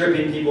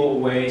stripping people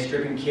away,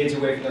 stripping kids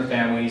away from their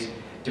families,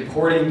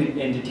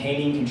 deporting and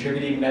detaining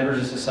contributing members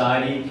of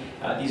society,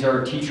 these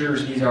are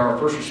teachers, these are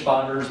first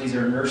responders, these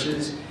are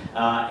nurses,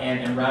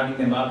 and rounding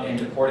them up and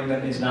deporting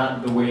them is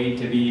not the way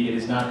to be. It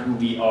is not who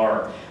we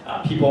are.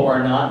 People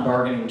are not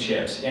bargaining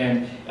chips.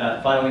 And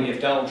finally, if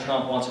Donald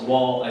Trump wants a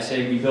wall, I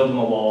say we build him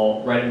a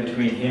wall right in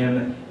between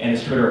him and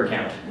his Twitter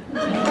account.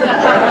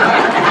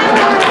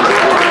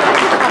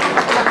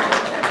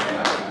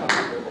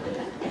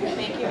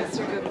 Thank you,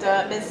 Mr.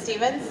 Gupta. Ms.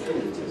 Stevens?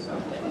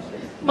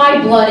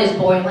 My blood is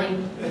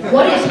boiling.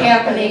 What is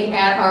happening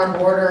at our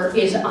border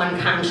is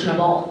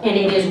unconscionable, and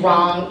it is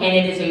wrong, and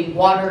it is a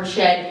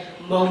watershed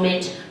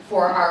moment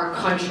for our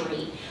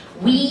country.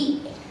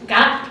 We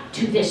got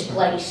to this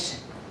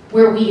place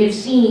where we have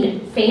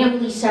seen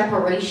family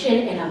separation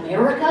in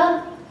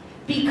America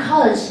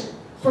because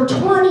for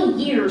 20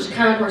 years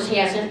Congress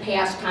hasn't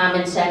passed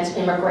common sense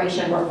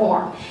immigration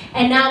reform.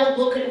 And now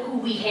look at who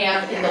we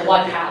have in the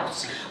White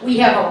House. We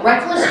have a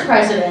reckless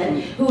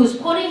president who is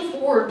putting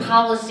forward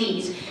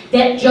policies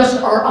that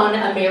just are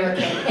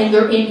un-American, and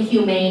they're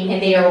inhumane,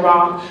 and they are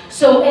wrong.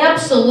 So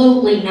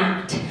absolutely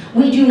not.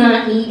 We do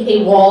not need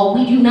a wall.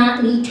 We do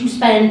not need to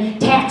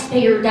spend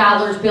taxpayer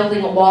dollars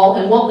building a wall.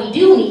 And what we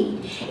do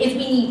need is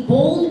we need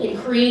bold and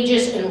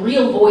courageous and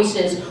real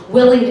voices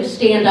willing to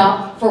stand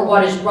up for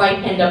what is right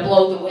and to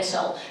blow the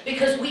whistle.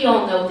 Because we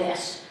all know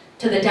this,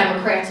 to the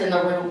Democrats in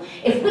the room.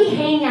 If we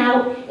hang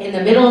out in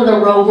the middle of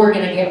the road, we're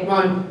going to get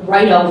run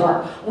right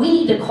over. We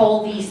need to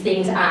call these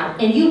things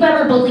out. And you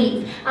better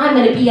believe I'm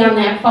going to be on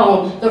that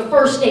phone the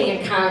first day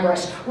in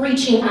Congress,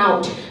 reaching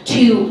out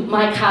to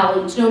my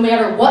colleagues, no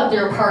matter what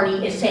their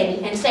party is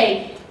saying, and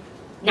say,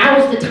 now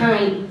is the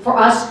time for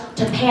us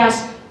to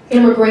pass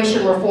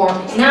immigration reform.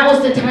 Now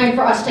is the time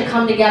for us to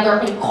come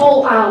together and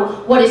call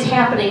out what is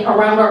happening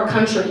around our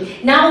country.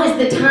 Now is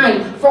the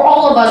time for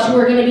all of us who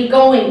are going to be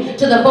going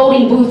to the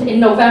voting booth in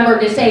November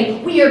to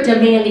say, we are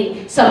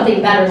demanding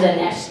something better than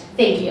this.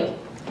 Thank you.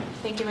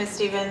 Thank you, Ms.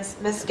 Stevens.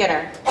 Ms.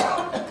 Skinner.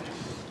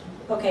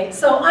 Okay,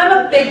 so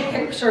I'm a big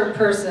picture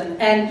person,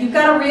 and you've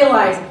got to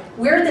realize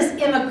where this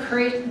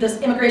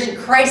immigration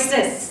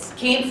crisis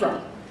came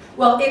from.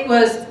 Well, it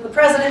was the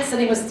president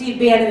sitting with Steve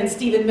Bannon and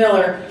Stephen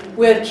Miller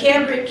with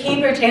Cambridge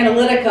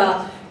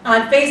Analytica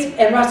on Facebook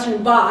and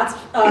Russian bots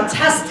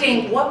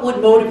testing what would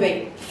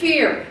motivate.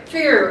 Fear,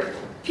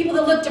 people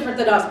that look different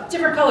than us,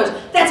 different colors.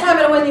 That's how I'm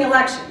going to win the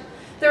election.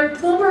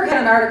 Bloomberg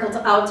had an article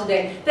out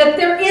today that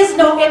there is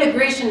no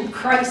immigration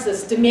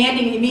crisis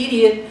demanding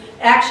immediate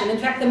action. In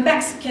fact,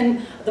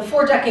 the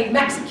 4-decade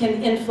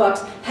Mexican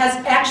influx has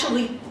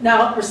actually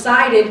now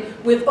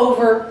resided with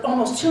over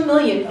almost 2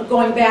 million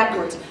going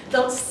backwards.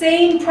 The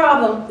same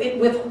problem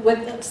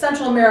with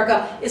Central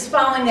America is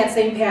following that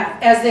same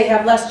path as they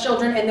have less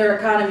children and their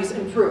economies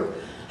improve.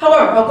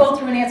 However, I'll go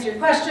through and answer your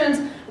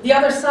questions. The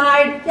other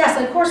side,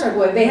 yes, of course I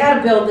would. They had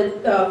a bill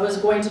that was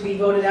going to be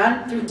voted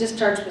on through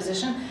discharge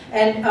position,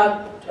 and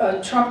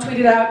Trump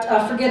tweeted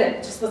out, forget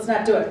it, just let's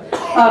not do it.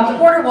 The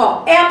border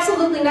wall,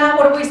 absolutely not.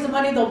 What a waste of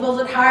money. They'll build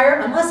it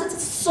higher unless it's a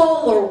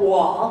solar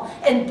wall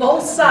and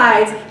both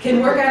sides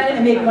can work on it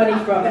and make money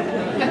from it.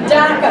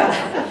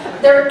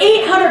 DACA, there are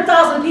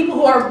 800,000 people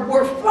who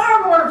were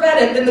far more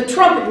vetted than the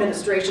Trump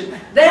administration,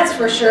 that's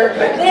for sure.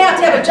 They have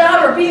to have a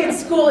job or be in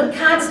school and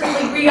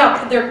constantly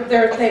re-up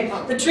their thing.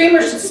 The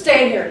Dreamers should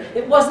stay here.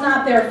 It was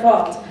not their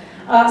fault.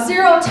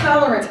 Zero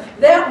tolerance,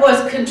 that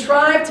was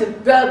contrived to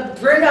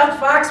bring out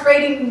Fox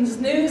Ratings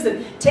News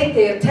and take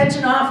the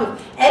attention off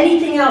of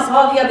anything else,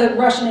 all the other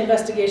Russian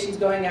investigations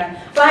going on.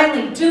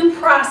 Finally, due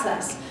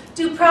process.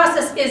 Due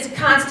process is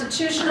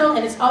constitutional,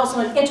 and it's also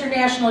an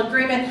international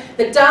agreement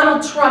that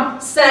Donald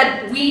Trump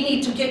said we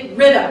need to get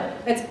rid of.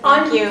 It's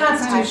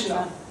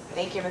unconstitutional.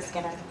 Thank you, Ms.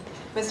 Skinner.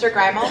 Mr.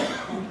 Greimel?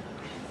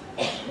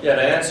 Yeah,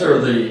 to answer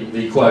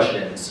the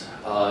questions,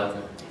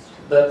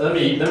 let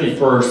me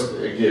first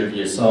give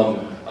you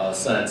some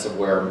sense of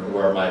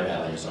where my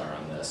values are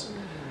on this.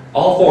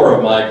 All 4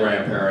 of my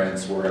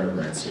grandparents were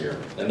immigrants here,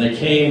 and they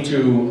came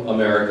to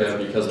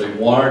America because they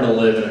wanted to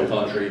live in a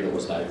country that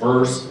was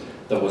diverse,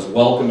 that was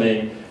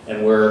welcoming,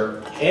 and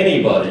where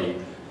anybody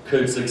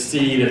could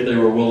succeed if they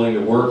were willing to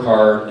work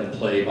hard and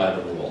play by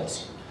the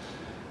rules.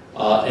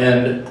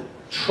 And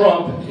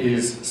Trump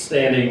is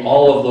standing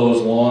all of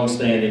those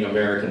long-standing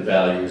American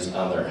values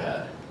on their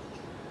head.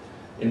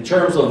 In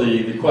terms of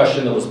the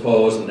question that was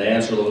posed and to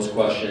answer those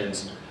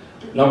questions,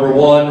 number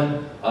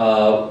 1,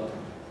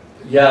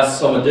 yes,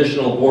 some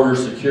additional border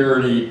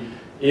security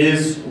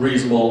is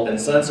reasonable and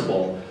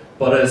sensible,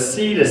 but a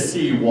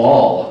sea-to-sea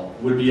wall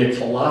would be a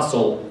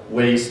colossal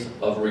waste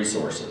of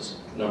resources,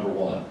 number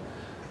 1.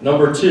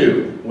 Number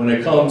 2, when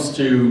it comes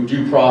to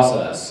due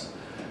process,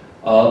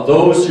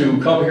 those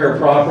who come here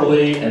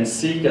properly and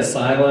seek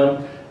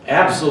asylum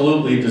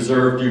absolutely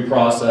deserve due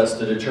process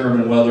to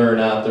determine whether or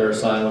not their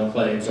asylum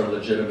claims are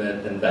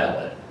legitimate and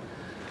valid.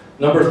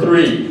 Number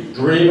 3,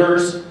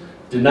 Dreamers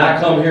did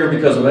not come here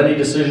because of any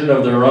decision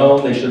of their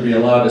own. They should be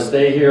allowed to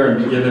stay here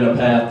and be given a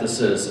path to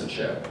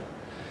citizenship.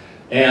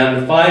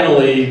 And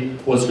finally,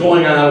 what's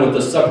going on with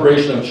the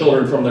separation of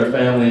children from their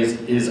families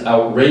is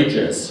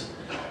outrageous.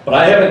 But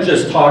I haven't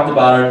just talked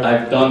about it,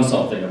 I've done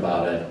something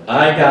about it.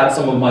 I got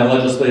some of my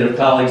legislative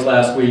colleagues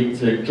last week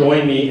to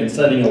join me in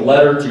sending a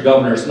letter to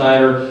Governor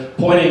Snyder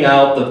pointing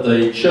out that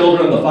the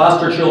children, the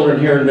foster children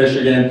here in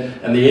Michigan,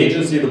 and the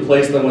agency that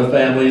placed them with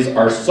families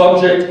are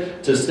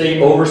subject to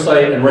state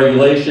oversight and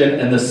regulation,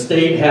 and the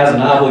state has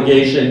an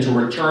obligation to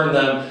return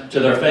them to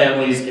their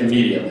families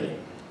immediately.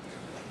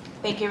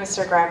 Thank you,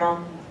 Mr.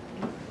 Greimel.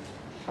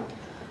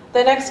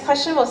 The next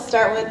question will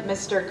start with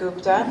Mr.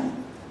 Gupta.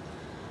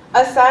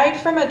 Aside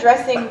from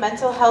addressing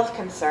mental health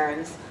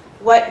concerns,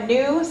 what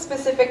new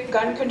specific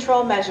gun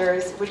control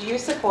measures would you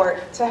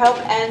support to help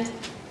end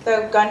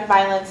the gun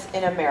violence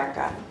in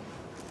America?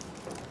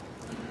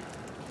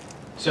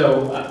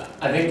 So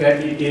I think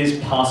that it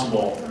is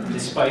possible,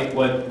 despite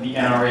what the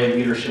NRA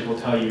leadership will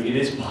tell you, it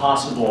is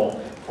possible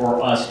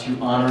for us to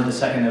honor the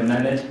Second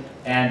Amendment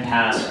and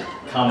pass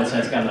common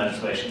sense gun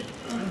legislation.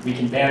 We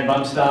can ban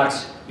bump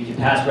stocks, we can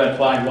pass red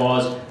flag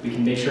laws, we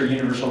can make sure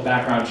universal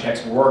background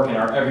checks work and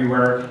are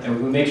everywhere, and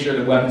we can make sure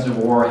that weapons of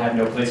war have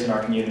no place in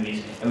our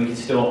communities, and we can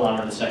still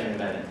honor the Second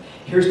Amendment.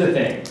 Here's the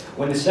thing,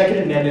 when the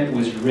Second Amendment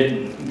was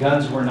written,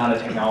 guns were not a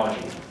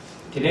technology.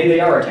 Today they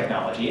are a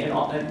technology, and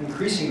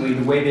increasingly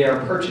the way they are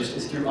purchased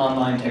is through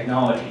online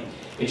technology.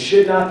 It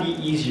should not be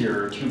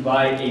easier to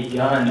buy a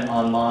gun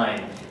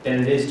online than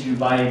it is to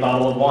buy a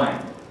bottle of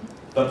wine.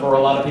 But for a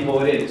lot of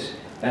people it is.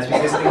 That's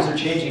because things are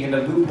changing and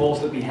the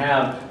loopholes that we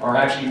have are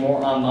actually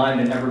more online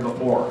than ever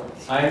before.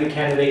 I am the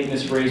candidate in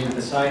this race with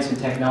a science and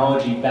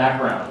technology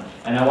background,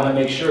 and I want to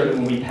make sure that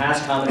when we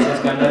pass common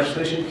sense gun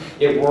legislation,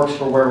 it works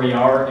for where we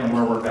are and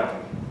where we're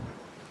going.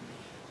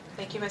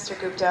 Thank you, Mr.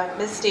 Gupta.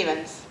 Ms.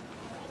 Stevens.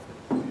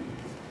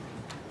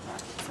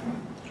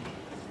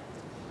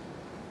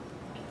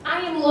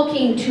 I am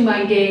looking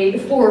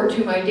forward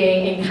to my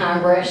day in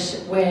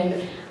Congress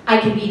when I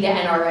can be the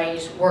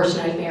NRA's worst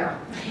nightmare.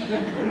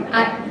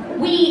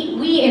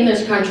 We in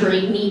this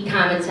country need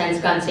common sense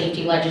gun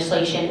safety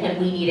legislation, and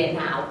we need it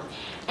now.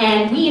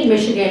 And we in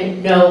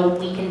Michigan know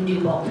we can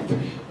do both.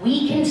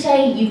 We can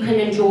say you can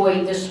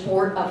enjoy the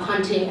sport of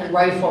hunting and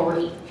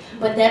riflery,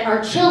 but that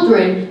our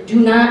children do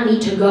not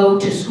need to go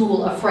to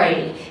school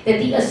afraid, that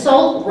the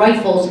assault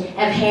rifles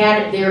have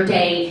had their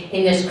day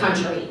in this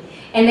country.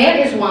 And that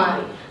is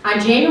why, on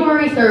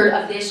January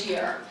 3rd of this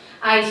year,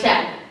 I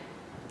said,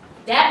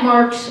 that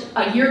marks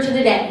a year to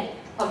the day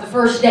of the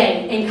first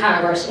day in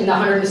Congress, in the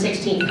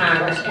 116th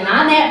Congress. And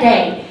on that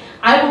day,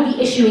 I will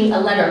be issuing a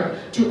letter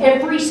to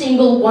every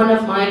single one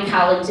of my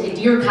colleagues,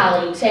 dear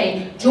colleagues,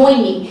 saying,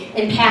 join me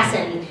in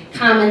passing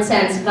common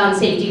sense gun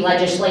safety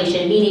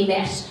legislation, meaning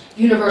this: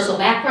 universal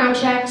background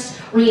checks,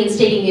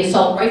 reinstating the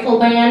assault rifle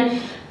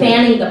ban,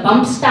 banning the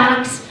bump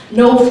stocks,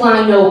 no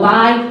fly, no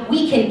buy.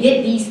 We can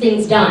get these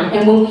things done.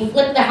 And when we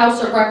flip the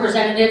House of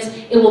Representatives,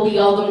 it will be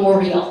all the more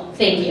real.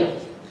 Thank you.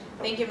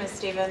 Thank you, Ms.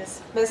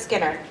 Stevens. Ms.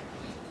 Skinner.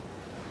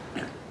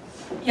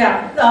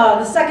 Yeah,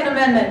 the Second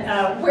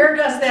Amendment, where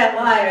does that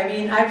lie? I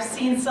mean, I've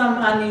seen some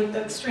on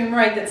the extreme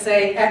right that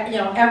say, you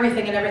know,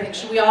 everything and everything.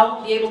 Should we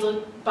all be able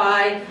to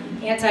buy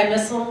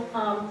anti-missile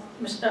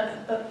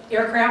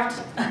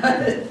aircraft,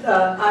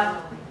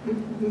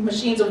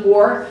 machines of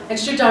war, and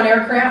shoot down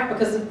aircraft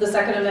because the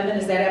Second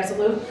Amendment is that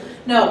absolute?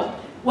 No.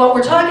 What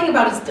we're talking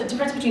about is the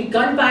difference between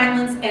gun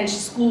violence and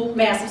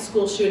massive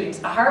school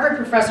shootings. A Harvard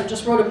professor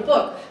just wrote a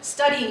book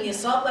studying the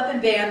assault weapon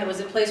ban that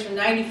was in place from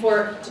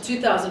 '94 to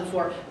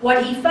 2004.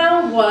 What he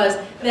found was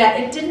that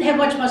it didn't have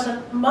much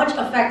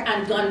effect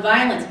on gun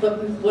violence,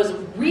 but was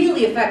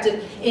really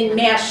effective in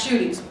mass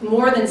shootings,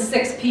 more than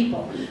 6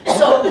 people.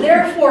 So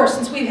therefore,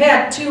 since we've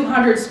had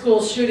 200 school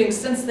shootings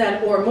since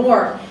then or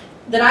more,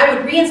 that I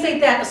would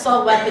reinstate that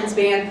assault weapons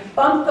ban,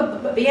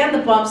 ban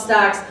the bump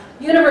stocks,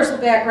 universal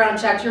background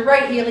checks. You're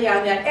right, Haley,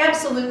 on that.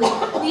 Absolutely.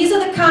 These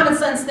are the common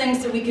sense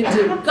things that we can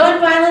do.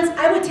 Gun violence,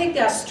 I would take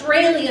the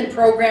Australian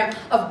program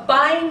of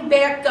buying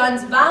back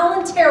guns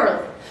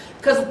voluntarily,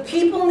 because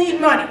people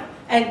need money,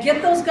 and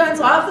get those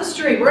guns off the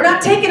street. We're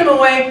not taking them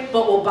away,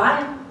 but we'll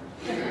buy them.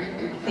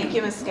 Thank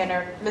you, Ms.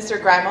 Skinner.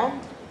 Mr. Greimel.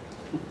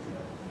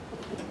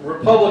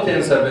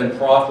 Republicans have been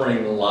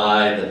proffering the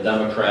lie that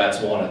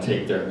Democrats want to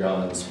take their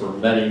guns for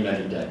many,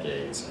 many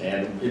decades.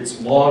 And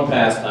it's long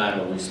past time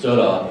that we stood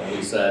up and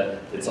we said,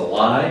 it's a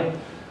lie.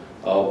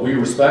 We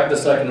respect the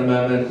Second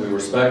Amendment. We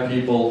respect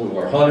people who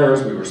are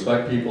hunters. We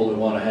respect people who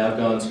want to have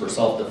guns for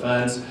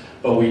self-defense.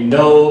 But we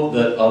know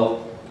that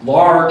a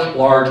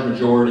large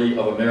majority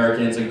of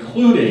Americans,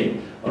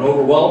 including an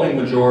overwhelming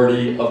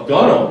majority of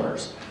gun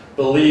owners,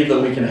 believe that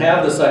we can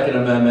have the Second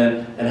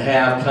Amendment and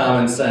have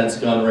common sense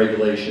gun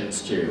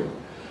regulations too.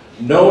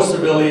 No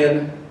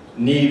civilian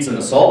needs an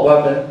assault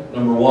weapon,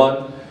 number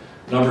one.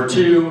 Number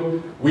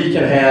two, we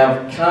can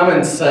have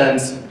common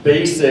sense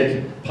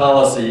basic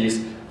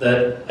policies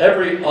that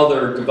every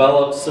other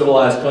developed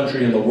civilized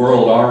country in the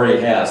world already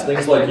has.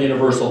 Things like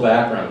universal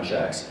background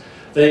checks.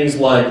 Things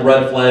like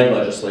red flag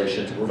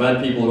legislation to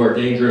prevent people who are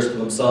dangerous to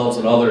themselves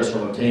and others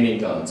from obtaining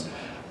guns.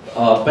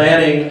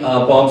 Banning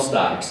bump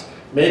stocks.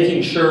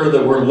 Making sure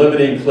that we're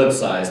limiting clip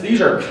size.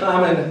 These are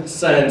common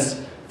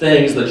sense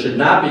things that should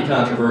not be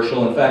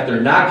controversial. In fact,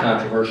 they're not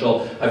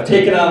controversial. I've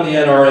taken on the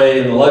NRA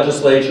in the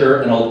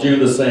legislature, and I'll do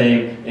the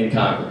same in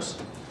Congress.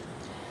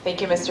 Thank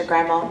you, Mr.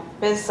 Greimel.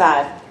 Ms.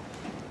 Saad.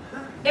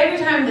 Every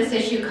time this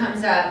issue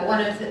comes up, one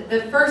of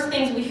the first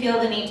things we feel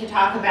the need to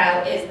talk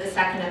about is the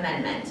Second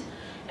Amendment.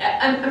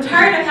 I'm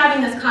tired of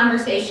having this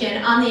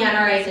conversation on the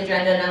NRA's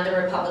agenda and on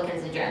the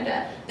Republicans'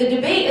 agenda. The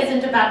debate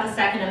isn't about the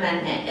Second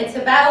Amendment. It's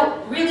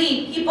about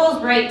really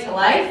people's right to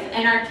life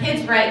and our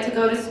kids' right to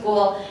go to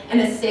school in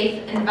a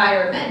safe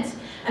environment.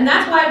 And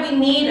that's why we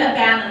need a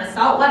ban on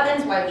assault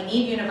weapons, why we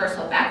need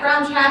universal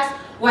background checks,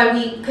 why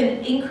we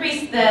can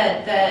increase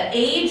the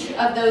age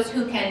of those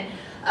who can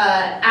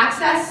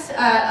access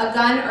a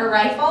gun or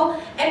rifle.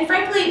 And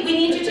frankly, we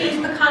need to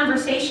change the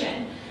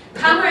conversation.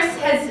 Congress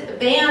has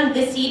banned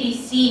the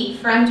CDC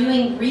from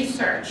doing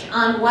research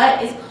on what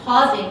is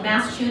causing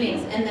mass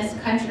shootings in this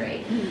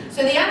country.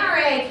 So the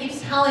NRA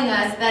keeps telling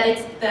us that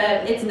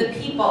it's the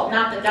people,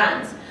 not the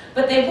guns.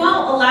 But they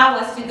won't allow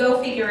us to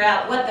go figure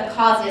out what the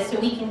cause is so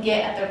we can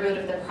get at the root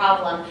of the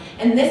problem.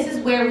 And this is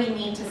where we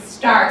need to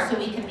start so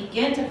we can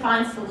begin to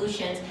find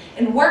solutions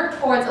and work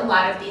towards a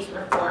lot of these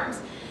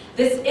reforms.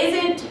 This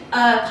isn't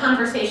a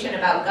conversation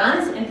about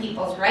guns and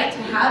people's right to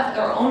have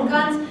their own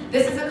guns.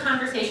 This is a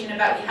conversation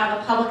about we have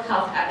a public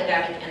health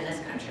epidemic in this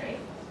country.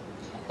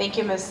 Thank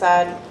you, Ms.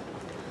 Saad.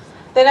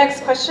 The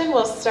next question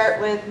will start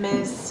with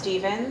Ms.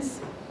 Stevens.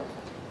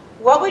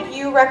 What would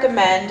you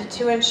recommend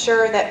to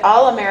ensure that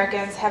all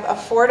Americans have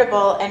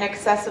affordable and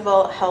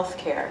accessible health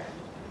care?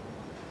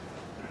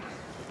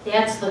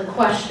 That's the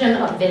question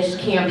of this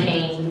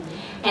campaign,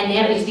 and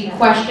that is the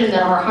question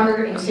that our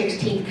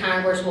 116th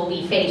Congress will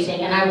be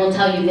facing. And I will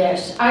tell you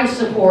this, I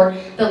support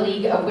the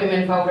League of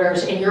Women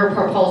Voters and your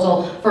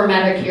proposal for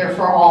Medicare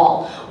for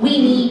all. We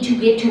need to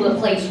get to a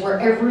place where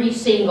every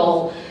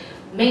single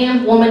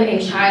man, woman,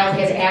 and child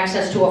has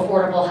access to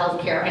affordable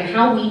health care. And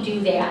how we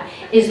do that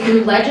is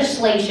through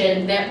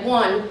legislation that,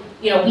 one,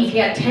 we've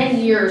had 10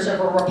 years of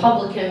a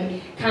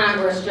Republican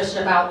Congress just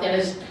about that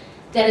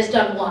has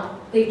done what?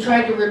 They've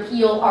tried to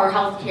repeal our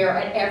health care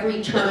at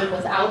every turn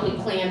without a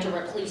plan to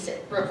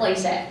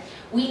replace it.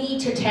 We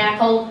need to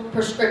tackle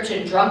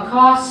prescription drug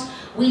costs.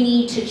 We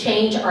need to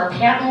change our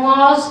patent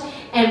laws.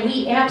 And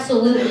we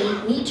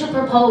absolutely need to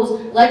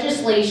propose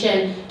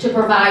legislation to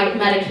provide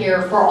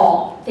Medicare for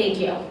all. Thank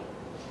you.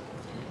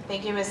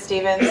 Thank you, Ms.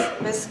 Stevens.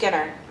 Ms.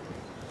 Skinner.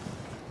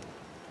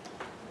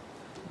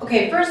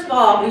 Okay, first of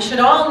all, we should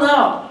all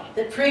know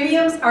that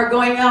premiums are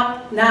going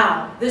up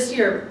now, this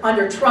year,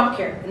 under Trump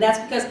care. And that's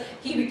because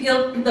he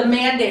repealed the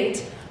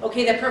mandate,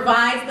 okay, that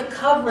provides the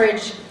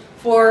coverage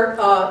for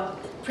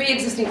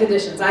pre-existing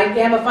conditions. I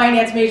am a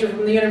finance major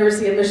from the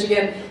University of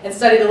Michigan and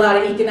studied a lot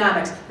of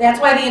economics.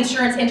 That's why the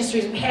insurance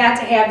industries had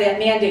to have that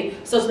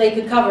mandate so they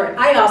could cover it.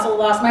 I also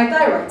lost my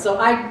thyroid, so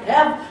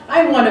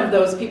I'm one of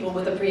those people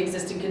with a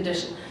pre-existing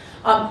condition.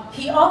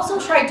 He also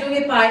tried doing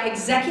it by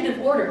executive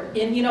order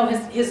in,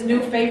 his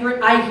new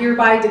favorite, I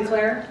hereby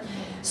declare.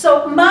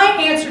 So my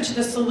answer to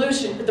the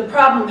solution, the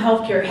problem of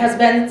healthcare, has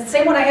been the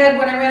same one I had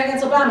when I ran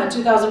against Obama in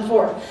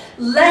 2004.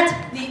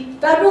 Let the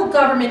federal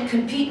government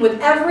compete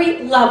with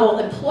every level,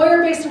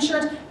 employer-based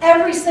insurance,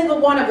 every single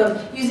one of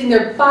them, using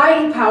their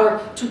buying power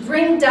to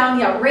bring down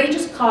the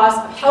outrageous cost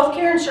of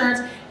healthcare insurance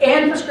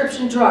and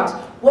prescription drugs.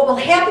 What will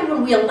happen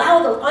when we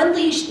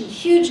unleash the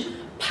huge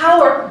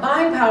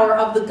buying power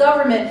of the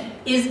government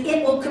is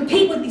it will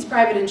compete with these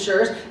private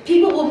insurers.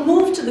 People will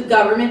move to the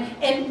government,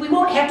 and we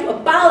won't have to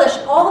abolish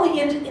all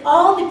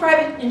the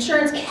private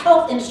insurance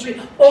health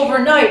industry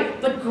overnight,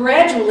 but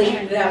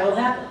gradually that will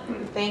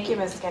happen. Thank you,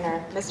 Ms.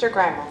 Skinner. Mr.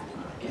 Grimer.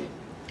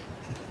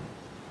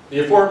 The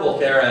Affordable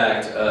Care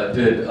Act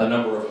did a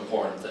number of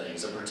important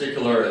things. In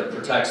particular, it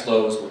protects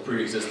those with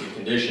pre-existing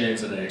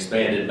conditions and an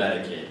expanded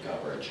Medicaid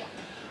coverage.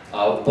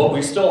 But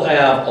we still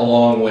have a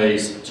long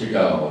ways to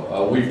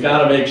go. We've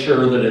got to make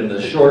sure that in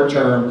the short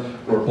term,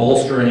 we're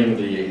bolstering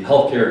the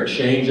healthcare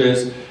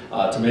exchanges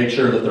to make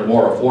sure that they're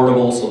more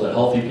affordable so that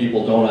healthy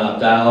people don't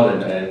opt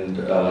out and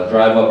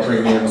drive up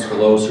premiums for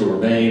those who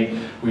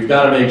remain. We've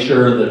got to make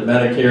sure that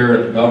Medicare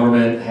and the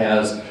government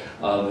has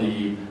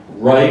the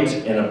right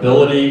and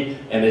ability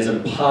and is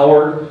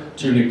empowered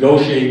to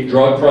negotiate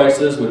drug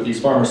prices with these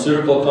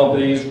pharmaceutical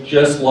companies,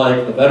 just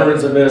like the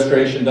Veterans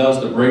Administration does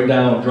to bring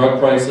down drug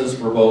prices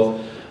for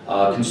both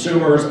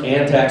consumers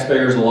and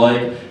taxpayers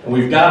alike. And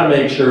we've got to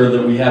make sure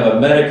that we have a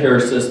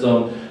Medicare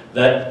system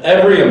that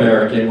every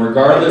American,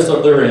 regardless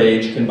of their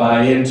age, can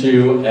buy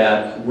into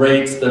at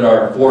rates that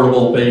are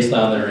affordable based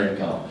on their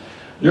income.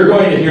 You're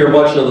going to hear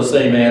much of the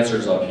same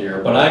answers up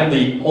here, but I'm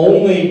the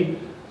only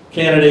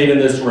candidate in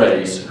this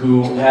race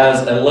who,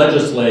 as a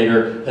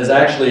legislator, has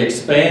actually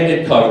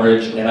expanded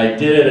coverage, and I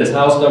did it as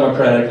House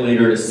Democratic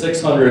leader, to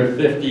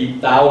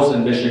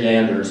 650,000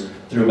 Michiganders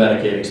through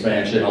Medicaid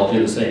expansion. I'll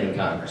do the same in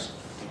Congress.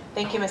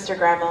 Thank you, Mr.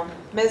 Grimmel.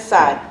 Ms.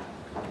 Saad.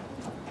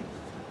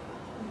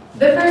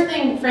 The first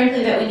thing,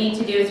 frankly, that we need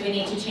to do is we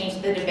need to change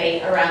the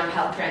debate around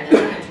healthcare in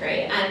this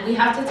country. And we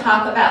have to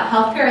talk about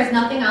healthcare as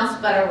nothing else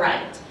but a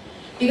right.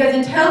 Because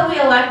until we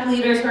elect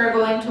leaders who are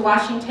going to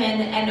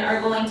Washington and are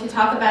going to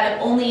talk about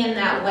it only in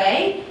that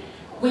way,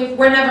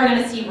 we're never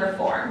going to see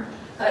reform.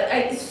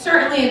 I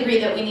certainly agree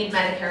that we need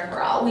Medicare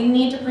for all. We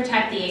need to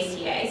protect the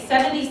ACA.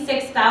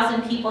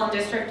 76,000 people in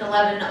District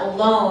 11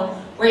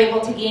 alone were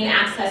able to gain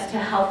access to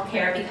health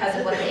care because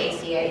of what the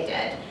ACA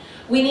did.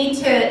 We need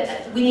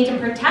to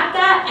protect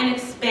that and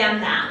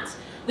expand that.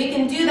 We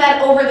can do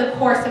that over the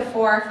course of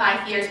 4 or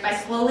 5 years by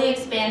slowly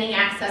expanding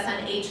access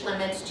on age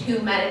limits to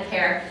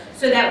Medicare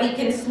so that we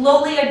can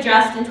slowly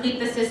adjust and tweak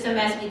the system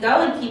as we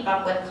go and keep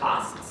up with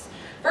costs.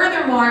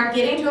 Furthermore,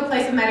 getting to a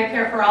place of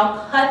Medicare for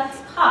all cuts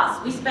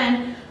costs. We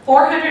spend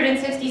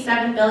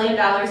 $467 billion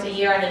a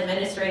year on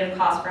administrative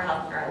costs for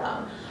healthcare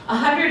alone.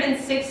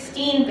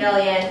 $116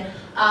 billion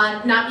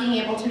on not being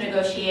able to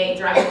negotiate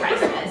drug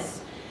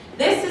prices.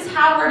 This is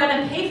how we're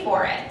going to pay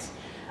for it.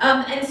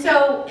 And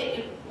so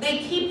they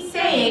keep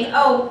saying,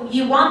 oh,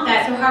 you want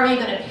that, so how are you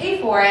going to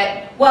pay for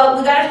it? Well,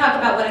 we've got to talk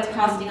about what it's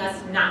costing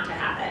us not to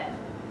have it.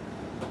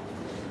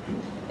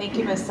 Thank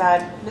you, Ms.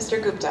 Saad.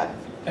 Mr. Gupta.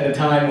 At a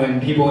time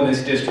when people in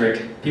this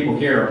district, people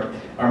here,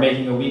 are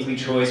making a weekly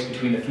choice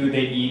between the food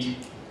they eat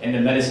and the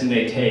medicine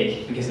they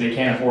take because they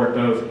can't afford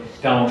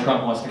both. Donald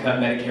Trump wants to cut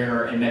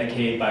Medicare and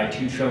Medicaid by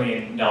 $2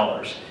 trillion.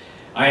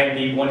 I am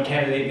the one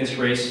candidate in this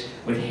race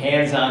with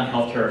hands-on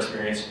healthcare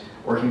experience,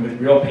 working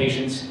with real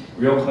patients,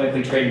 real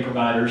clinically trained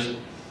providers,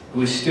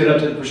 who has stood up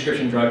to the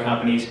prescription drug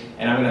companies,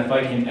 and I'm going to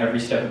fight him every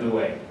step of the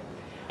way.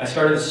 I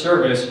started a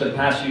service for the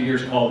past few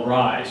years called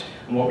RISE,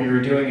 and what we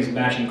were doing is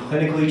matching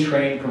clinically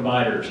trained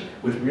providers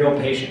with real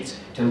patients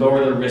to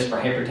lower their risk for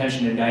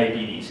hypertension and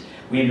diabetes.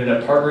 We ended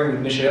up partnering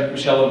with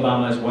Michelle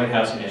Obama's White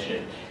House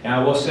initiative.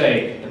 Now I will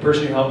say, the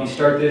person who helped me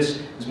start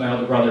this was my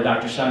older brother,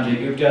 Dr. Sanjay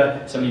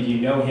Gupta. Some of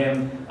you know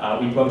him.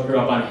 We both grew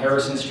up on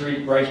Harrison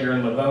Street, right here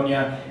in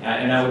Livonia.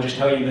 And I will just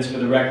tell you this for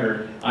the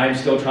record, I'm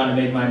still trying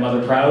to make my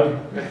mother proud.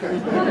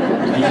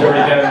 He's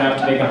already done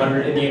enough to make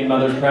 100 Indian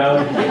mothers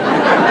proud.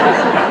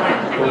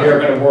 But we are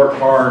going to work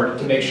hard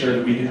to make sure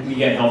that we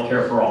get health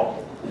care for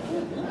all.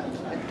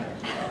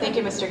 Thank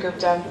you, Mr.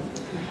 Gupta.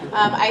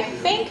 I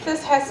think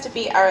this has to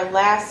be our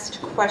last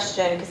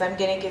question because I'm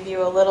going to give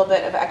you a little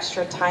bit of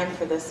extra time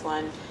for this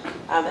one.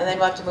 And then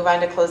we'll have to move on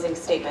to closing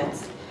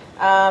statements.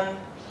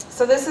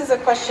 So this is a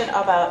question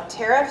about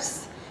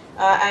tariffs.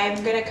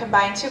 I'm going to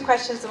combine two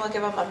questions and we'll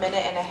give them a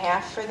minute and a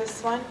half for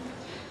this one.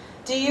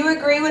 Do you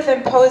agree with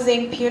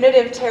imposing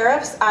punitive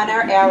tariffs on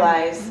our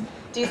allies?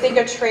 Do you think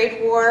a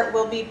trade war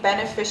will be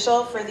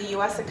beneficial for the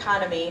U.S.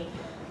 economy?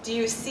 Do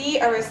you see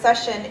a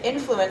recession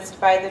influenced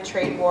by the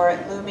trade war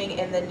looming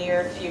in the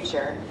near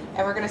future?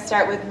 And we're going to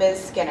start with Ms.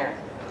 Skinner.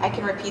 I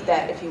can repeat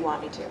that if you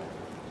want me to.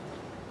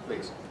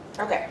 Please.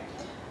 Okay.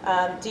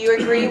 Do you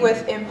agree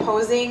with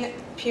imposing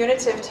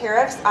punitive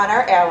tariffs on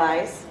our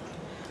allies?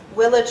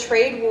 Will a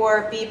trade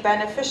war be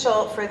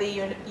beneficial for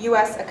the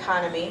U.S.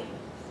 economy?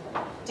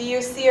 Do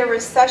you see a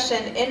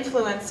recession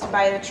influenced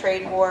by the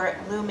trade war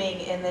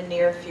looming in the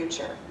near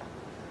future?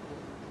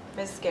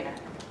 Ms. Skinner.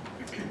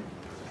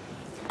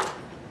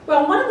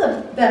 Well, one of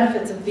the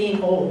benefits of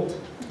being old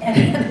and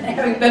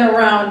having been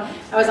around,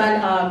 I was on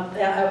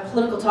a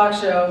political talk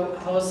show,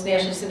 host,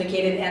 nationally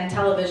syndicated, and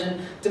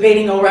television,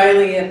 debating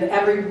O'Reilly and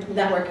every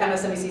network,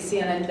 MSNBC,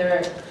 CNN,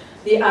 they're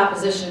the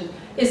opposition,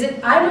 is that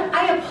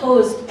I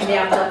opposed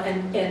NAFTA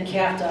and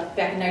CAFTA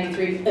back in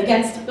 '93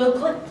 against Bill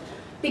Clinton.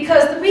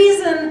 Because the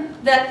reason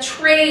that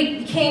trade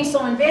became so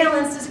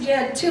imbalanced is you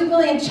had 2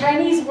 billion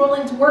Chinese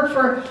willing to work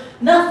for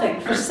nothing,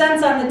 for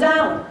cents on the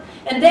dollar.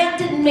 And that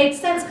didn't make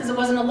sense because it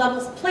wasn't a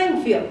level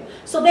playing field.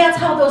 So that's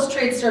how those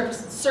trade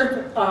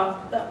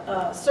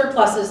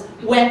surpluses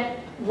went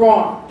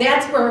wrong.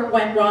 That's where it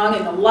went wrong,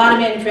 and a lot of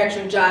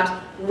manufacturing jobs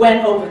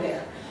went over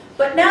there.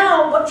 But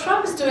now what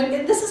Trump is doing,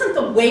 this isn't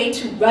the way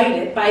to write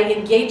it by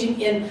engaging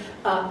in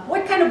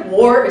what kind of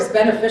war is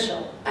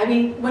beneficial. I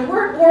mean, when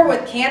we're at war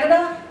with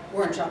Canada,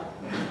 we're in trouble.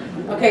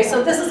 Okay,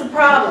 so this is a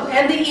problem.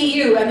 And the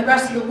EU and the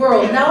rest of the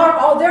world.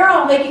 Now they're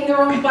all making their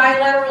own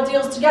bilateral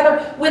deals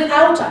together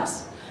without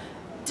us.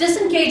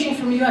 Disengaging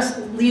from U.S.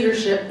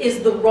 leadership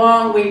is the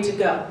wrong way to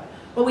go.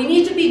 What we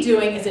need to be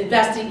doing is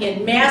investing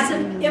in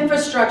massive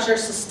infrastructure,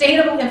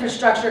 sustainable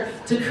infrastructure,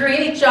 to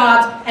create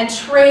jobs and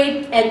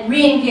trade and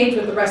re-engage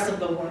with the rest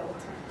of the world.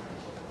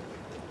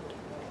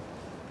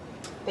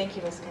 Thank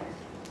you, Ms. Kerr.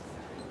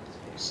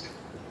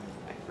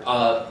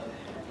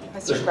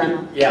 Mr. There's-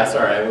 Gremmel. Yeah,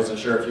 sorry, I wasn't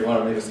sure if you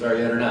wanted me to start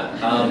yet or not.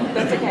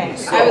 That's okay.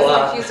 So, I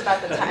was confused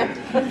about the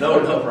time. No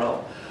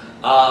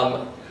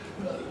problem.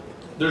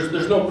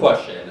 There's no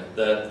question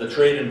that the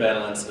trade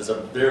imbalance is a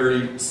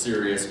very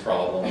serious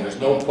problem. There's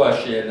no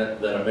question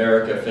that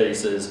America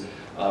faces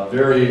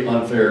very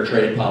unfair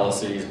trade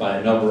policies by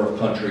a number of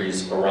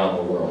countries around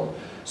the world.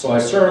 So I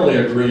certainly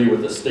agree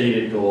with the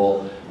stated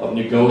goal of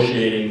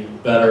negotiating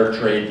better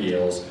trade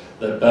deals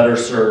that better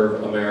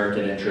serve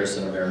American interests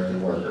and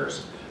American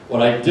workers.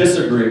 What I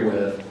disagree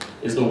with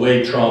is the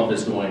way Trump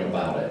is going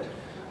about it.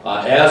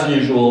 As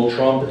usual,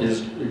 Trump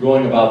is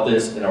going about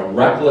this in a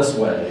reckless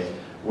way,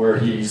 where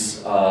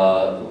he's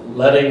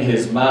letting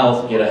his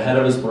mouth get ahead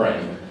of his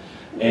brain,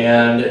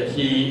 and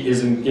he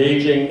is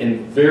engaging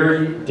in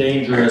very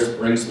dangerous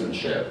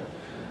brinksmanship.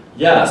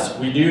 Yes,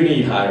 we do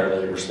need higher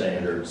labor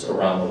standards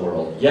around the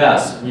world.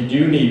 Yes, we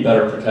do need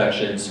better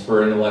protections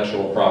for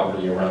intellectual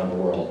property around the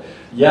world.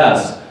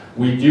 Yes,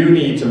 we do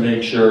need to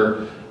make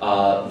sure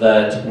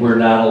that we're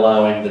not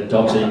allowing the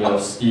dumping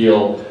of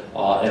steel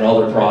and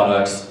other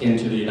products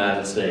into the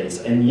United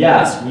States. And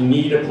yes, we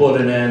need to put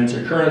an end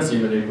to currency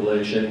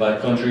manipulation by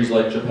countries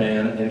like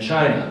Japan and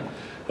China.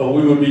 But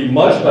we would be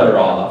much better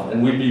off,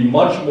 and we'd be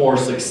much more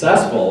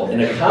successful in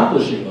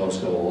accomplishing those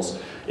goals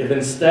if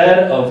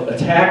instead of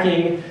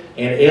attacking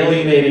and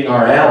alienating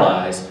our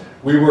allies,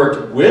 we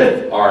worked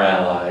with our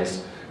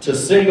allies to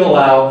single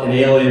out and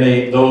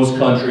alienate those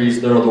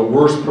countries that are the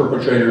worst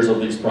perpetrators of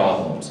these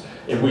problems.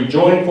 If we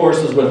join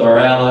forces with our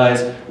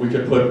allies, we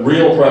could put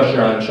real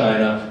pressure on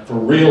China for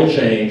real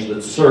change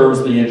that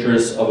serves the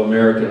interests of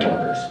American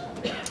workers.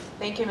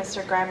 Thank you,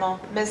 Mr. Gremmel.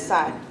 Ms.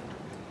 Saad.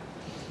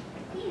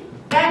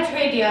 Bad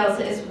trade deals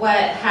is what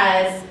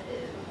has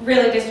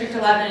really District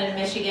 11 in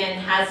Michigan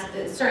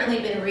has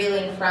certainly been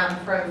reeling from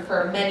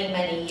for many,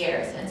 many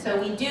years. And so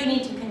we do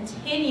need to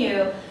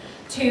continue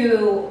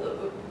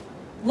to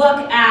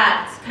look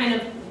at kind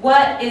of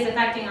what is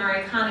affecting our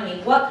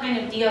economy, what kind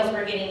of deals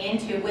we're getting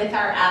into with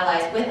our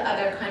allies, with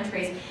other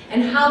countries,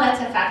 and how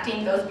that's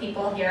affecting those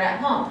people here at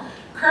home.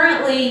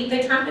 Currently,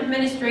 the Trump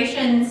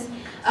administration's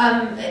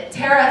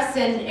tariffs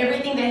and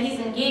everything that he's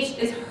engaged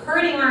is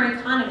hurting our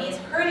economy, is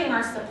hurting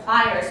our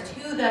suppliers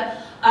to the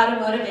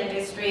automotive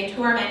industry and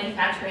to our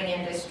manufacturing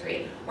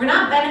industry. We're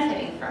not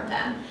benefiting from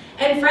them.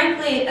 And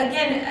frankly,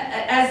 again,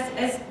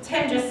 as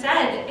Tim just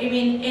said, I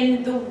mean,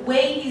 in the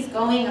way he's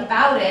going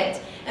about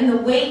it and the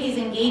way he's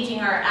engaging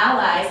our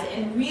allies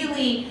and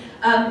really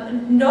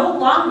no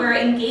longer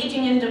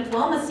engaging in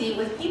diplomacy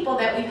with people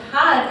that we've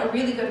had a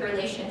really good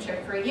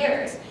relationship for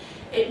years.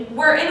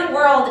 We're in a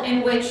world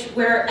in which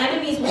we're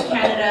enemies with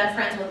Canada and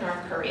friends with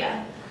North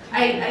Korea.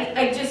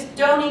 I just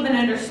don't even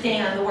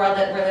understand the world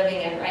that we're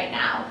living in right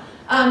now.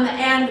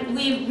 And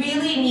we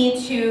really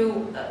need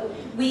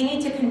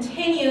to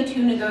continue to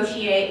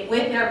negotiate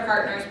with our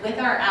partners, with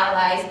our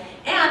allies,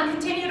 and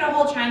continue to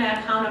hold China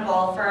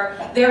accountable for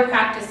their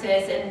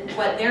practices and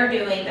what they're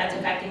doing that's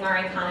affecting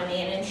our economy,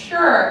 and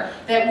ensure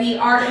that we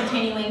are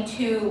continuing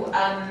to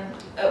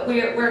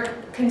we're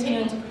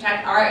continuing to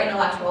protect our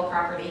intellectual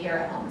property here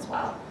at home as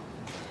well.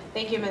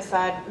 Thank you, Ms.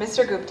 Saad.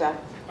 Mr. Gupta.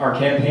 Our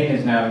campaign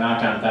has now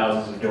knocked on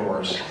thousands of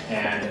doors,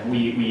 and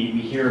we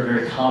hear a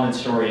very common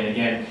story. And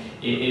again,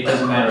 it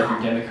doesn't matter if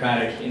you're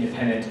Democratic,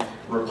 Independent,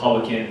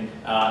 Republican.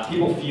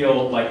 People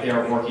feel like they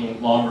are working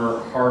longer,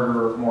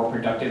 harder, more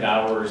productive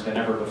hours than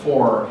ever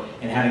before,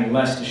 and having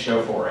less to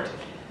show for it.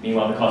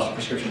 Meanwhile, the cost of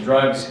prescription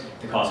drugs,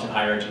 the cost of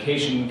higher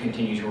education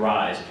continue to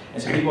rise.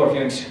 And so people are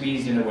feeling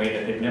squeezed in a way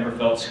that they've never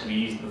felt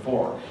squeezed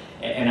before.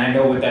 And I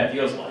know what that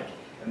feels like.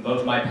 And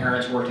both my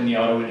parents worked in the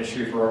auto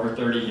industry for over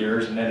 30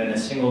 years, and then in a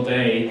single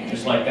day,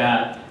 just like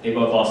that, they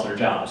both lost their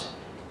jobs.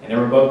 And they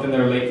were both in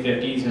their late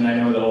 50s, and I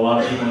know that a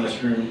lot of people in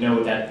this room know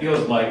what that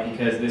feels like,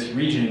 because this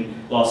region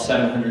lost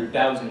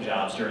 700,000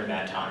 jobs during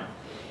that time.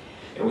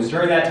 It was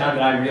during that time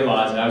that I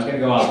realized that I was going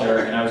to go out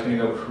there and I was going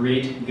to go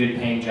create good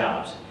paying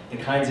jobs. The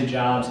kinds of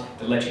jobs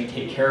that let you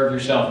take care of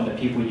yourself and the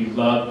people you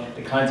love,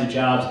 the kinds of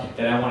jobs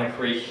that I want to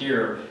create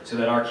here so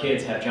that our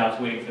kids have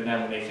jobs waiting for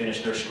them when they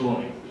finish their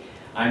schooling.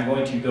 I'm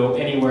going to go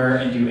anywhere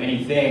and do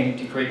anything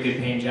to create good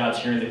paying jobs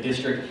here in the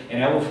district,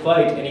 and I will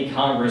fight any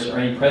Congress or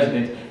any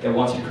president that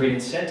wants to create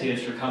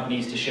incentives for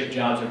companies to ship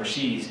jobs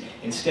overseas.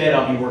 Instead,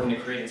 I'll be working to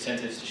create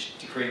incentives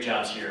to create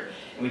jobs here.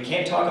 And we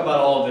can't talk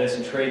about all of this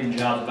and trade in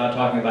jobs without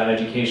talking about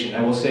education.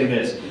 I will say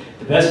this,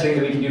 the best thing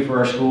that we can do for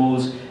our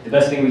schools, the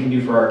best thing we can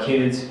do for our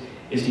kids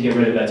is to get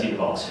rid of Betsy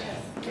DeVos.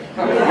 Thank you,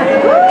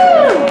 Mr.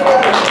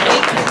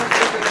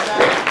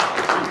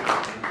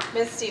 Gupta.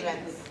 Ms.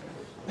 Stevens.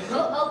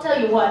 I'll tell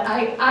you what,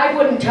 I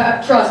wouldn't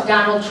trust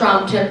Donald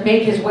Trump to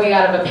make his way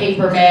out of a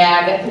paper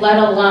bag, let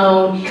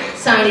alone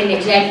sign an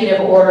executive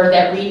order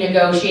that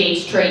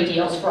renegotiates trade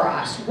deals for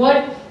us.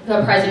 What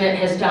the president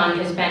has done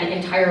has been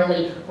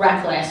entirely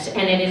reckless,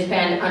 and it has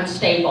been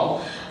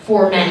unstable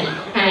for many.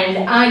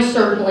 And I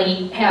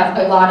certainly have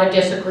a lot of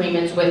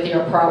disagreements with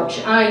the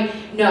approach. I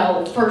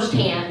know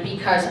firsthand,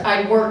 because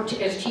I worked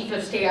as chief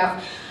of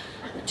staff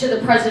to the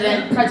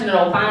President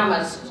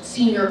Obama's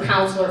senior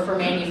counselor for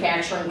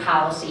manufacturing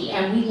policy,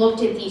 and we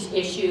looked at these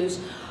issues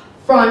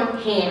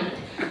front hand.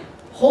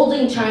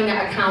 Holding China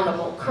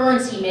accountable,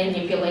 currency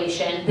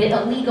manipulation, the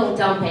illegal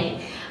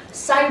dumping,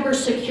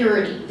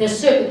 cybersecurity, the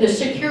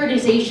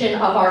securitization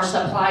of our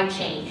supply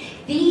chain.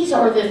 These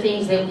are the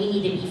things that we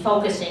need to be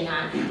focusing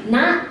on,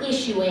 not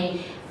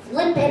issuing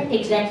flippant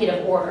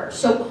executive orders.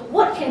 So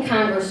what can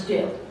Congress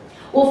do?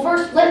 Well,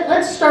 first,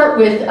 let's start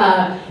with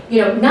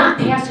not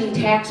passing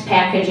tax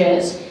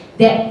packages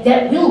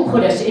that will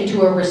put us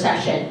into a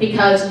recession,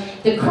 because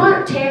the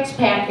current tax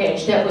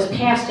package that was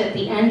passed at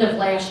the end of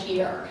last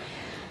year,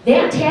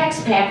 that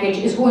tax package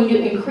is going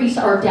to increase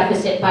our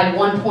deficit by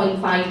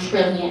 $1.5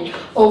 trillion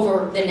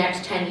over the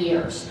next 10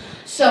 years.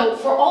 So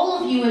for all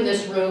of you in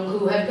this room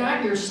who have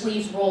got your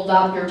sleeves rolled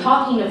up, you're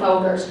talking to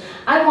voters,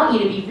 I want you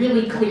to be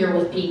really clear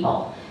with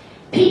people.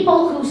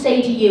 People who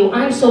say to you,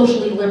 I'm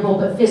socially liberal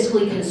but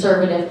fiscally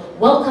conservative,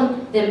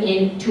 welcome them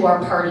into our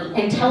party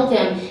and tell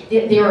them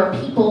that there are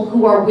people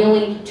who are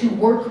willing to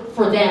work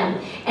for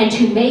them and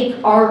to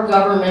make our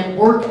government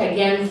work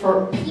again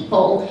for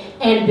people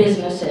and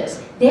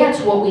businesses. That's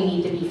what we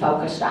need to be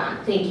focused on.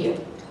 Thank you.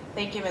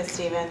 Thank you, Ms.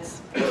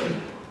 Stevens.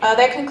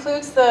 That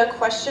concludes the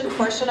question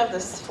portion of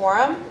this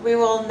forum. We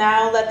will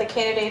now let the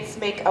candidates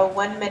make a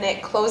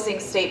 1-minute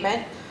closing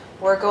statement.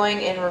 We're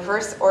going in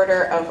reverse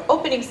order of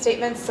opening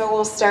statements, so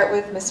we'll start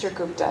with Mr.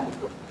 Gupta.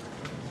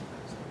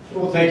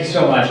 Well, thank you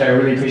so much. I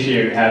really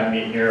appreciate you having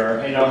me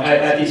here. You know,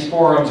 at these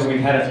forums, and we've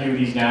had a few of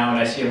these now, and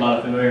I see a lot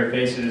of familiar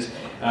faces.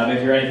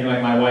 If you're anything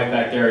like my wife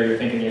back there, you're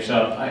thinking to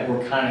yourself,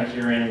 we're kind of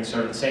hearing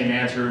sort of the same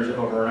answers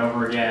over and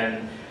over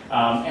again.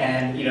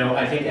 And you know,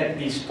 I think at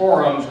these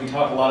forums, we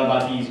talk a lot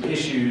about these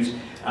issues,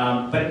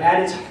 but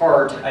at its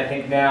heart, I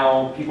think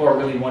now people are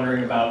really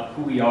wondering about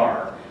who we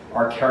are,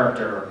 our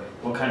character,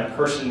 what kind of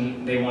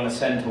person they want to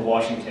send to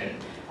Washington,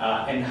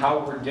 and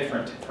how we're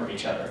different from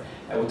each other.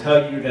 I will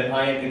tell you that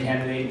I am the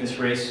candidate in this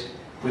race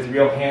with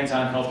real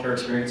hands-on healthcare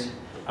experience,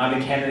 I'm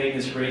the candidate in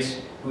this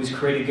race who has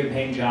created good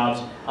paying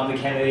jobs. I'm the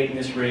candidate in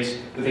this race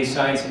with a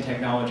science and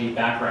technology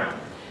background.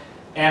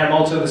 And I'm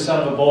also the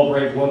son of a bold,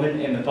 brave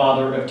woman and the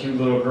father of 2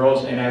 little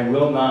girls, and I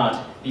will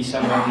not be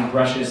someone who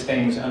brushes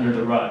things under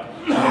the rug.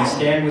 I'm going to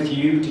stand with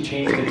you to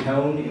change the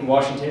tone in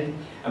Washington.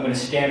 I'm going to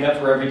stand up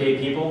for everyday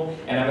people,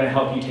 and I'm going to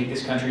help you take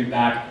this country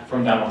back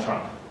from Donald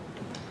Trump.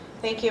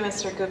 Thank you,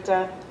 Mr.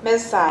 Gupta.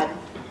 Ms. Saad.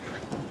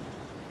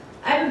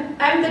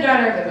 I'm the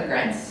daughter of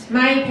immigrants.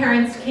 My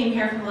parents came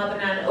here from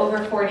Lebanon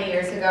over 40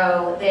 years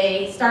ago.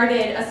 They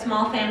started a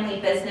small family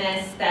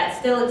business that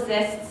still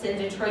exists in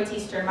Detroit's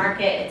Eastern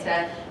Market. It's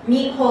a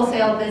meat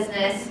wholesale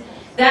business.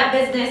 That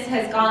business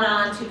has gone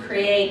on to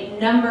create a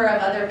number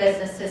of other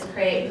businesses,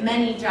 create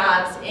many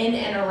jobs in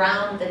and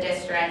around the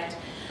district.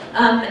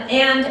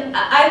 And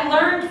I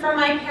learned from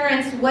my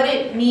parents what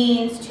it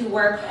means to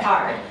work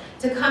hard,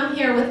 to come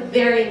here with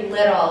very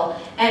little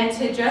and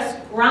to just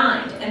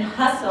grind and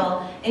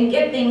hustle and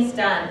get things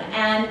done.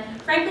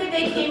 And frankly,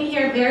 they came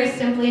here very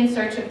simply in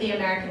search of the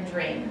American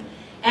dream.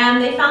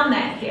 And they found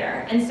that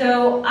here. And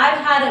so I've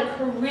had a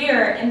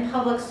career in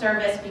public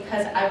service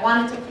because I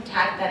wanted to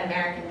protect that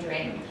American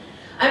dream.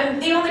 I'm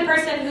the only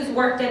person who's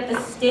worked at the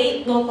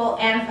state, local,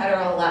 and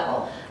federal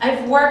level.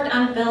 I've worked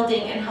on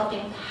building and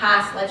helping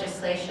pass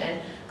legislation,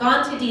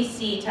 gone to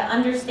DC to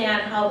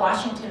understand how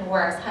Washington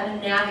works, how to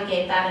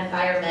navigate that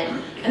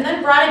environment, and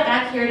then brought it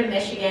back here to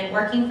Michigan,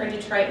 working for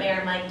Detroit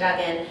Mayor Mike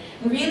Duggan,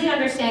 and really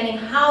understanding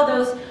how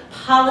those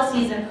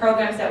policies and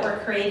programs that we're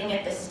creating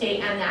at the state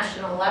and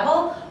national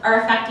level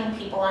are affecting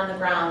people on the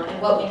ground and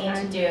what we need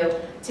to do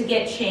to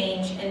get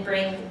change and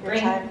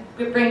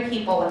bring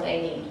people what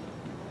they need.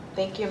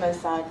 Thank you,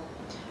 Ms. Saad.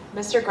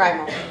 Mr.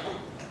 Greimel.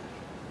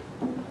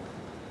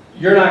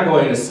 You're not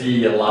going to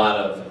see a lot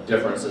of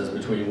differences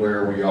between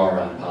where we are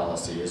on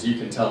policy. As you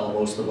can tell,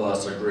 most of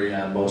us agree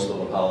on most of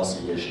the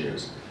policy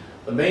issues.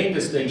 The main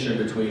distinction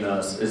between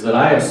us is that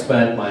I have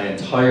spent my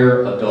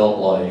entire adult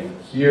life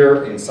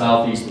here in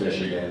Southeast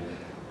Michigan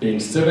being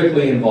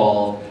civically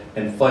involved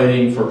and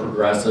fighting for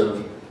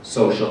progressive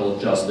social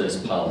justice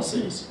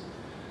policies.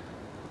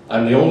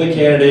 I'm the only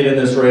candidate in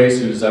this race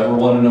who's ever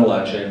won an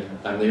election.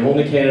 I'm the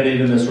only candidate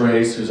in this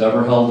race who's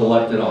ever held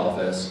elected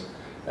office.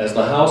 As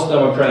the House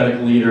Democratic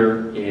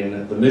leader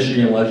in the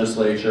Michigan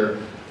legislature,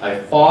 I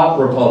fought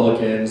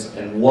Republicans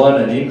and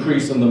won an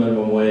increase in the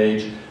minimum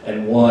wage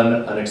and won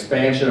an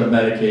expansion of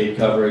Medicaid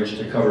coverage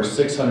to cover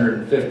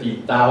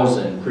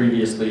 650,000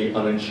 previously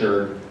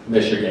uninsured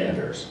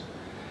Michiganders.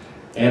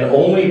 And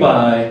only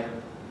by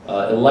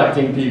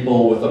electing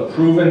people with a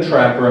proven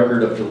track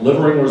record of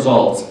delivering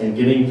results and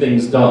getting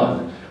things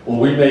done will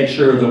we make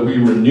sure that we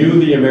renew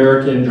the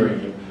American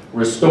dream,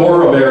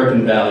 restore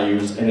American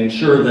values, and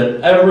ensure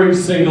that every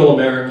single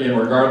American,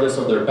 regardless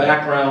of their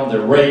background,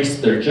 their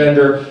race, their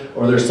gender,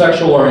 or their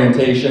sexual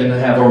orientation,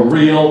 have a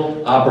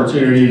real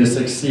opportunity to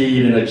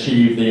succeed and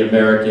achieve the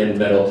American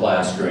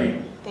middle-class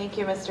dream. Thank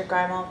you, Mr.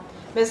 Greimel.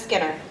 Ms.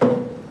 Skinner.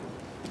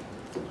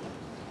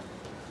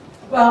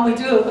 Well, we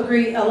do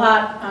agree a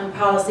lot on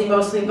policy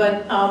mostly,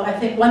 but I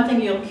think one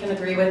thing you can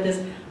agree with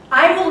is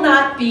I will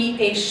not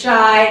be a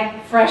shy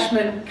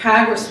freshman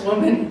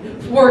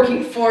congresswoman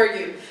working for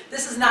you.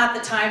 This is not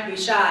the time to be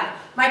shy.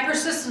 My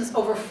persistence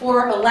over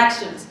 4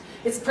 elections,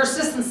 it's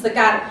persistence that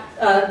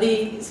got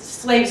the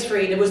slaves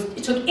freed.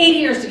 It took 80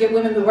 years to get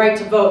women the right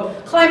to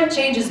vote. Climate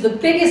change is the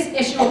biggest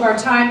issue of our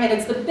time, and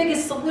it's the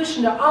biggest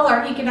solution to all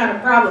our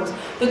economic problems.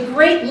 The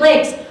Great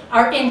Lakes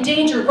are in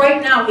danger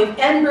right now if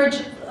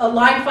Enbridge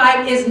Line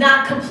 5 is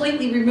not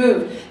completely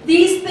removed.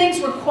 These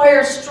things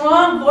require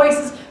strong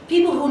voices,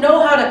 people who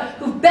know how to,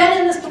 who've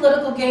been in this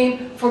political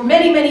game for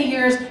many, many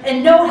years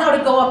and know how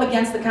to go up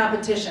against the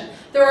competition.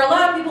 There are a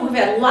lot of people who've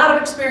had a lot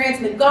of experience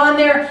and they've gone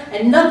there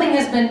and nothing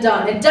has been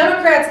done. And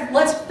Democrats,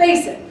 let's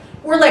face it,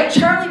 we're like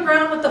Charlie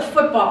Brown with the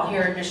football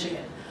here in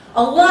Michigan.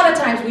 A lot of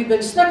times we've been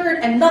snookered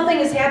and nothing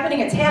is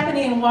happening. It's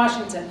happening in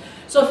Washington.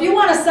 So if you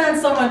want to send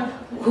someone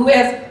who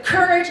has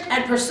courage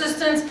and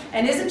persistence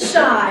and isn't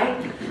shy,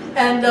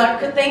 and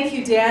thank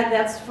you, Dad,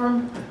 that's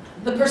from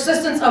the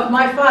persistence of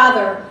my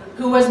father,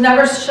 who was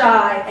never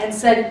shy and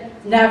said,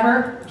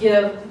 never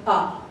give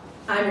up.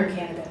 I'm your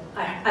candidate.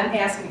 I'm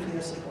asking for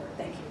your support.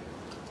 Thank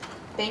you.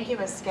 Thank you,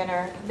 Ms.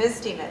 Skinner. Ms.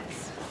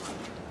 Stevens.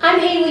 I'm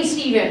Haley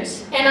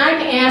Stevens, and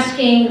I'm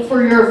asking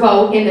for your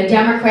vote in the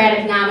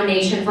Democratic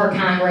nomination for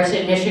Congress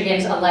in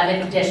Michigan's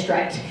 11th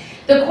district.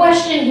 The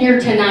question here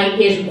tonight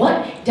is,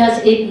 what does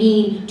it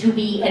mean to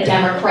be a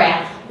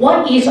Democrat?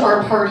 What is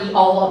our party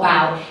all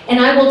about? And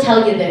I will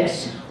tell you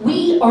this,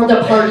 we are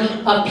the party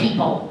of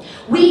people.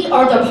 We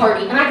are the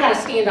party, and I gotta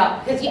stand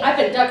up, because I've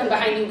been ducking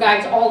behind you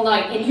guys all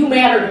night, and you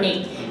matter to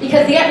me,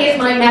 because that is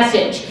my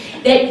message,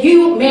 that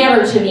you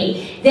matter to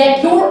me,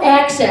 that your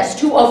access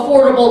to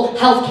affordable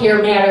health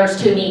care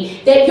matters to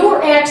me, that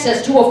your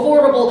access to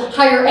affordable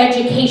higher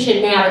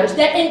education matters,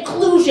 that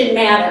inclusion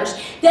matters,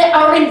 that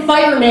our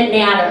environment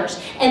matters.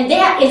 And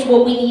that is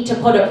what we need to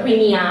put a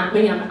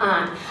premium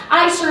on.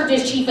 I served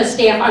as Chief of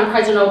Staff on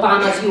President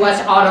Obama's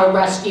U.S. Auto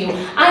Rescue.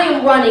 I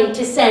am running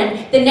to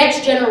send the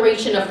next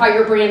generation of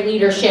firebrand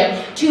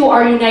leadership to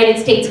our United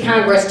States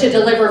Congress to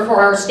deliver for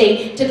our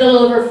state, to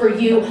deliver for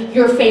you,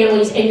 your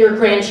families, and your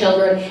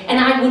grandchildren. And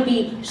I would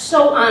be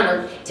so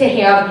honored to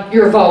have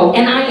your vote.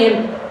 And I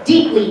am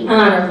deeply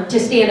honored to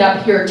stand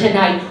up here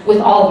tonight with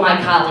all of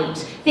my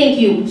colleagues. Thank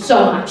you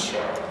so much.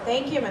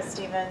 Thank you, Ms.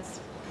 Stevens.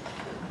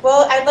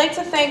 Well, I'd like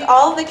to thank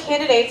all of the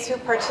candidates who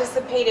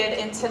participated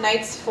in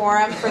tonight's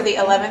forum for the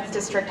 11th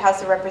District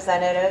House of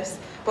Representatives,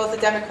 both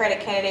the Democratic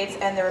candidates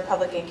and the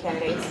Republican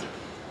candidates.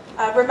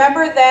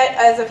 Remember that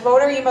as a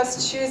voter, you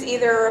must choose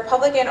either a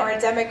Republican or a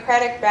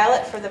Democratic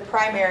ballot for the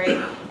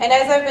primary. And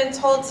as I've been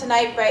told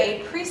tonight by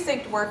a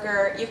precinct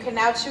worker, you can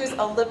now choose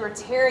a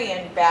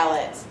Libertarian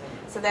ballot.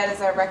 So that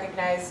is a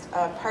recognized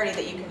party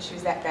that you can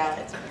choose that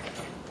ballot.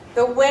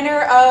 The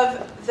winner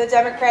of the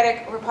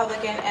Democratic,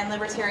 Republican, and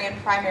Libertarian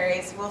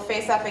primaries will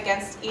face off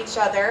against each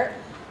other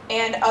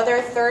and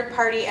other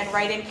third-party and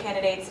write-in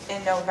candidates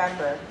in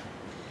November.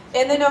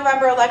 In the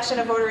November election,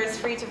 a voter is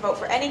free to vote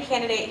for any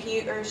candidate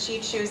he or she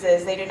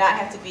chooses. They do not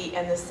have to be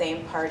in the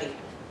same party.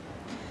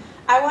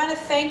 I want to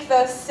thank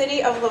the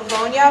City of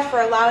Livonia for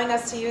allowing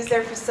us to use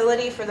their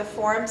facility for the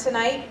forum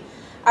tonight.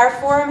 Our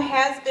forum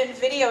has been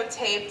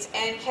videotaped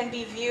and can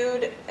be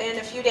viewed in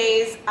a few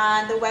days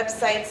on the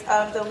websites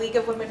of the League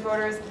of Women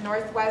Voters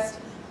Northwest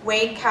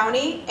Wayne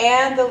County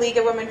and the League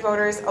of Women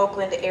Voters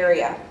Oakland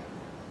area.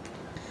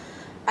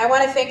 I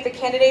want to thank the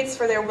candidates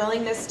for their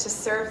willingness to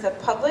serve the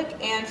public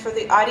and for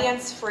the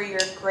audience for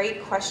your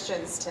great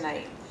questions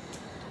tonight.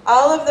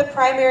 All of the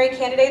primary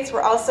candidates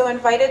were also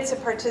invited to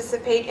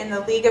participate in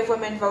the League of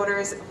Women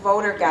Voters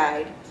Voter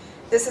Guide.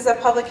 This is a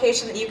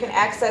publication that you can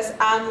access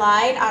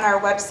online on our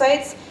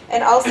websites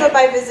and also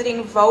by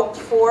visiting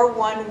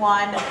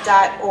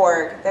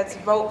vote411.org. That's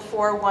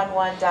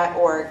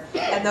vote411.org.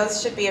 And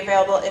those should be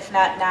available, if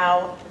not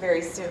now,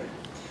 very soon.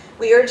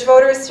 We urge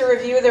voters to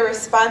review the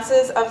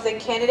responses of the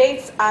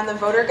candidates on the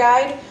voter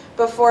guide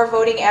before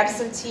voting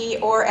absentee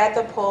or at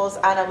the polls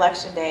on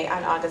Election Day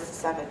on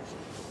August 7th.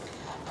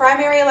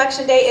 Primary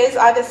Election Day is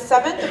August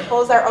 7th. The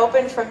polls are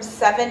open from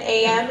 7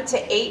 a.m. to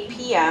 8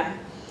 p.m.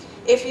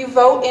 If you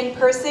vote in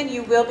person,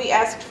 you will be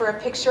asked for a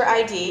picture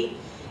ID.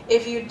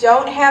 If you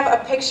don't have a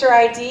picture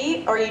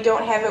ID or you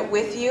don't have it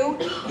with you,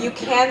 you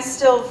can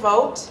still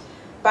vote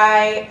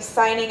by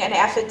signing an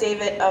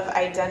affidavit of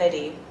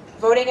identity.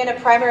 Voting in a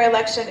primary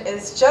election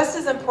is just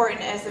as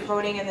important as the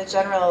voting in the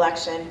general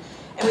election,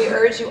 and we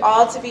urge you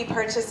all to be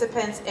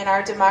participants in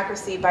our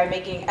democracy by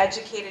making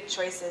educated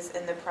choices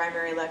in the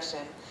primary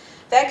election.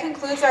 That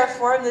concludes our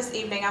forum this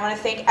evening. I want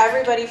to thank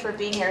everybody for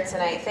being here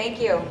tonight. Thank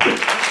you.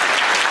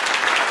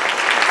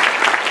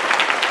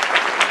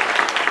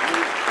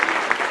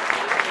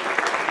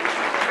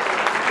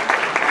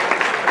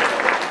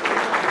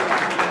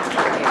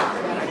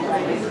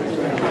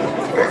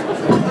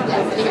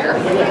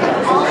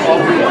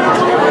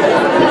 Here.